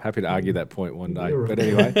 true. But I'm happy to argue that point one day. Right. But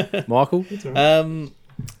anyway, Michael?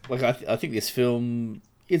 I think this film,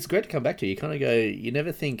 it's great to come back to. You kind of go, you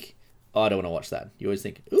never think, I don't want to watch that. You always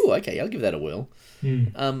think, ooh, okay, I'll give that a whirl.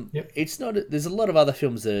 Yep. It's not. There's a lot of other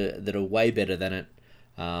films that are way better than it,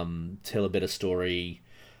 tell a better story,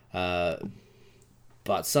 but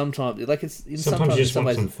sometimes, like sometimes you just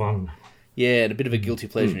want some fun. Yeah, and a bit of a guilty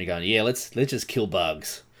pleasure. And you're going, yeah, let's just kill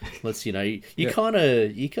bugs. Let's, you kind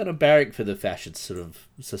of barrack for the fascist sort of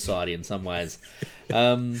society in some ways.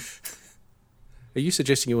 Are you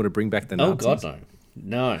suggesting you want to bring back the Nazis? Oh God,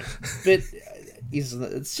 no. But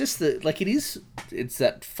it's just that, like, it's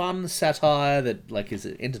that fun satire that, like, is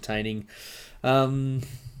entertaining. I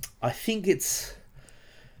think it's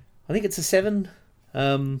a 7.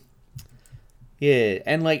 Yeah,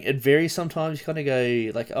 and like it varies sometimes. You kind of go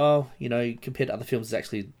like, oh, compared to other films, it's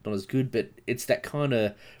actually not as good. But it's that kind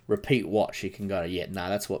of repeat watch. You can go, yeah,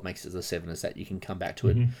 that's what makes it a 7. Is that you can come back to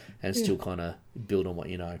it and still kind of build on what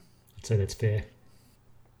you know. I'd say that's fair.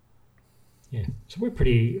 Yeah, so we're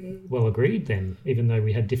pretty well agreed then, even though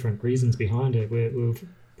we had different reasons behind it. We're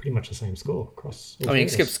pretty much the same score across.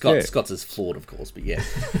 Except Scott's is flawed, of course, but yeah.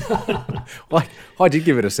 Well, I did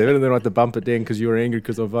give it a 7, and then I had to bump it down because you were angry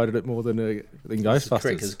because I voted it more than Ghostbusters.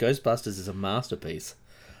 Correct, because Ghostbusters is a masterpiece,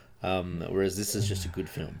 whereas this is just a good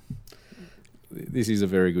film. This is a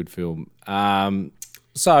very good film.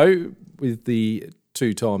 So with the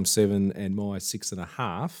 2 times 7 and my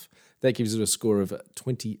 6.5, that gives it a score of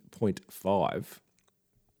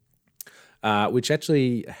 20.5, which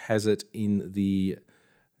actually has it in the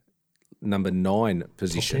number 9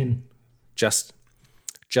 position, just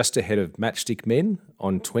ahead of Matchstick Men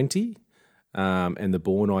on 20, and The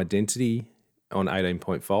Bourne Identity on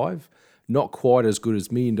 18.5. Not quite as good as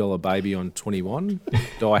 $1 Million Baby on 21,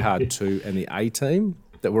 Die Hard 2 and The A-Team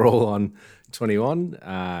that were all on 21,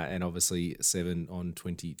 and obviously 7 on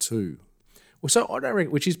 22. Well, so I don't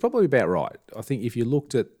reckon, which is probably about right. I think if you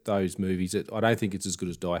looked at those movies, I don't think it's as good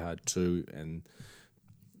as Die Hard 2, and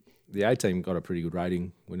The A-Team got a pretty good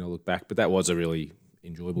rating when I look back, but that was a really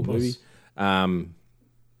enjoyable movie. So,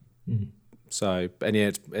 and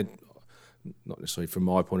yeah, it's not necessarily from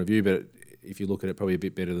my point of view, but if you look at it, probably a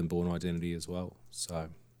bit better than Bourne Identity as well. So,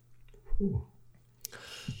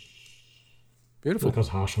 beautiful. I was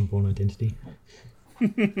harsh on Bourne Identity.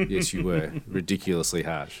 Yes, you were. Ridiculously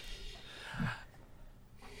harsh.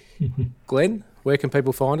 Glenn, where can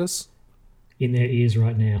people find us? In their ears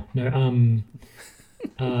right now. No,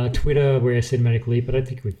 Twitter, we're Cinematic Leap, but I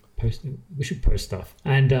think we should post stuff.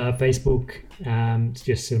 And Facebook, it's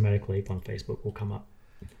just Cinematic Leap on Facebook will come up.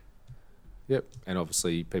 Yep, and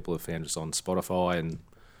obviously people have found us on Spotify, and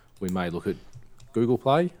we may look at Google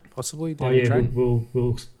Play possibly down the track.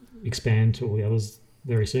 We'll expand to all the others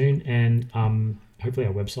very soon, and hopefully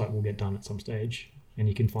our website will get done at some stage, and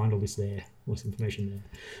you can find all this information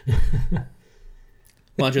there.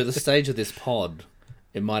 Mind you, at the stage of this pod,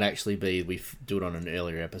 it might actually be we do it on an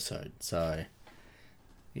earlier episode. So,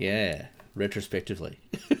 yeah, retrospectively.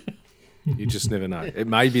 You just never know. It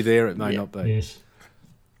may be there, it may not be. Yes.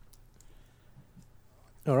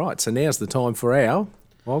 All right, so now's the time for our,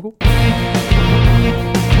 Michael?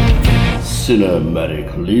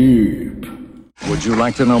 Cinematic Leap. Would you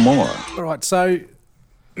like to know more? All right, so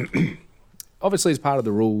obviously as part of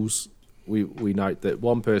the rules, we note that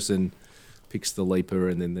one person picks the leaper,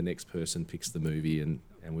 and then the next person picks the movie, and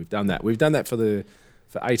we've done that. We've done that for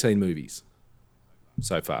 18 movies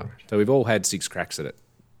so far. So we've all had 6 cracks at it.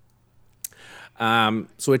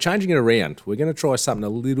 So we're changing it around. We're going to try something a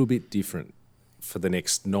little bit different for the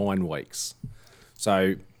next 9 weeks.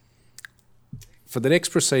 So for the next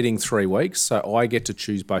preceding 3 weeks, so I get to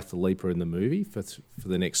choose both the leaper and the movie for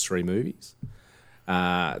the next 3 movies.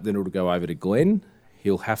 Then it'll go over to Glenn.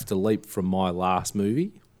 He'll have to leap from my last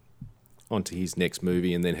movie onto his next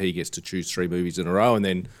movie, and then he gets to choose 3 movies in a row, and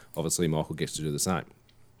then obviously Michael gets to do the same.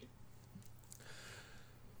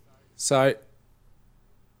 So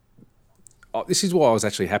this is why I was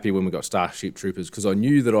actually happy when we got Starship Troopers, because I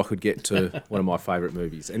knew that I could get to one of my favourite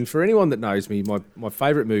movies. And for anyone that knows me, my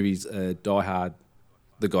favourite movies are Die Hard,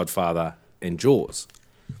 The Godfather, and Jaws.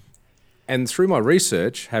 And through my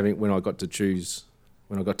research, when I got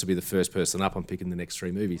to be the first person up on picking the next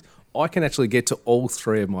 3 movies, I can actually get to all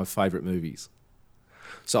 3 of my favourite movies.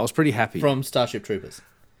 So I was pretty happy. From Starship Troopers.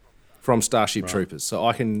 From Starship Troopers. So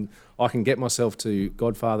I can get myself to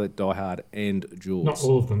Godfather, Die Hard, and Jaws. Not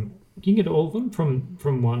all of them. You can get all of them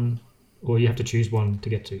from one, or you have to choose one to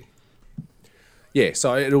get to. Yeah,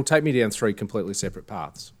 so it'll take me down 3 completely separate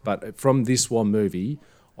paths. But from this one movie,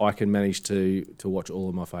 I can manage to watch all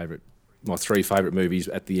of my 3 favourite movies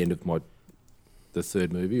at the end of the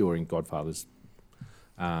 3rd movie, or in Godfather's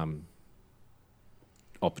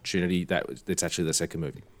opportunity. That's actually the 2nd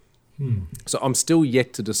movie. So I'm still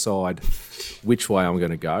yet to decide which way I'm going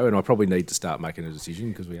to go, and I probably need to start making a decision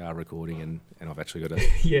because we are recording, and I've actually got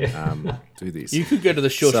to do this. You could go to the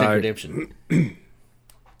Shawshank Redemption.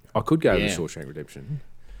 I could go to the Shawshank Redemption.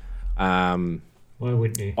 Why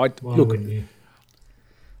wouldn't you?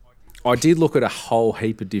 I did look at a whole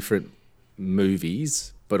heap of different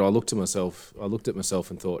movies, but I looked at myself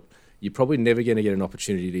and thought, you're probably never going to get an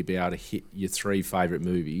opportunity to be able to hit your 3 favourite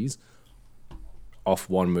movies off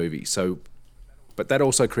one movie. So, but that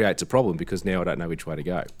also creates a problem because now I don't know which way to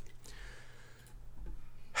go.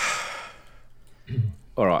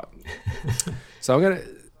 All right. So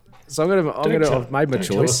I've made my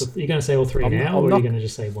choice. Are you going to say all 3 now, or are you going to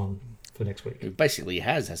just say one for next week? Basically, he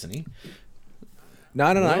hasn't he?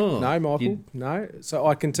 No, Michael, no. So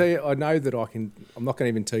I can tell you, I know that I'm not going to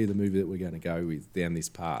even tell you the movie that we're going to go with down this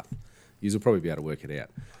path. You'll probably be able to work it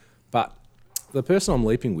out. But the person I'm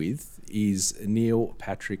leaping with is Neil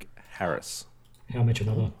Patrick Harris. How I Met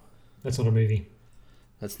Your Mother. That's not a movie.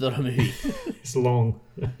 That's not a movie. It's long.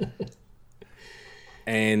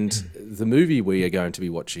 And the movie we are going to be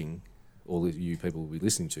watching, all of you people will be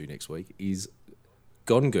listening to next week, is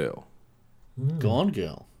Gone Girl. Gone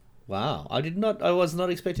Girl. Wow, I was not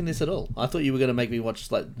expecting this at all. I thought you were going to make me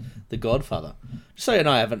watch like The Godfather. Just so you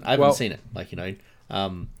know, I haven't seen it.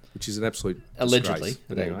 Which is an absolute allegedly.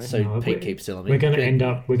 But anyway, so Pete keeps telling me we're going to end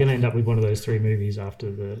up with one of those 3 movies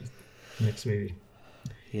after the next movie.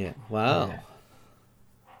 Yeah. Wow. Yeah.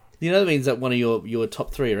 You know that means that one of your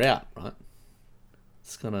top 3 are out, right?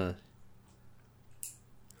 It's gonna.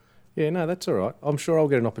 Yeah, no, that's all right. I'm sure I'll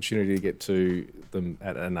get an opportunity to get to them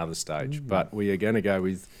at another stage. But we are going to go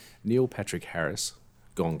with Neil Patrick Harris,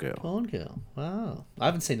 Gone Girl. Gone Girl. Wow. I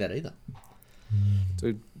haven't seen that either.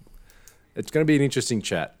 So it's going to be an interesting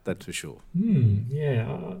chat, that's for sure.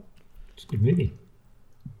 Yeah. It's a good movie.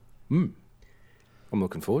 I'm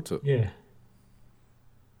looking forward to it. Yeah.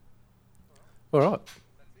 All right.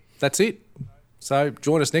 That's it. So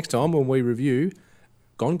join us next time when we review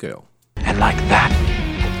Gone Girl. And like that,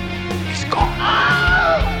 he's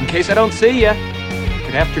gone. In case I don't see ya,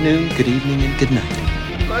 good afternoon, good evening, and good night.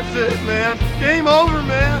 That's it, man. Game over,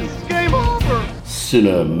 man. It's game over.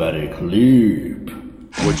 Cinematic Leap.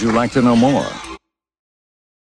 Would you like to know more?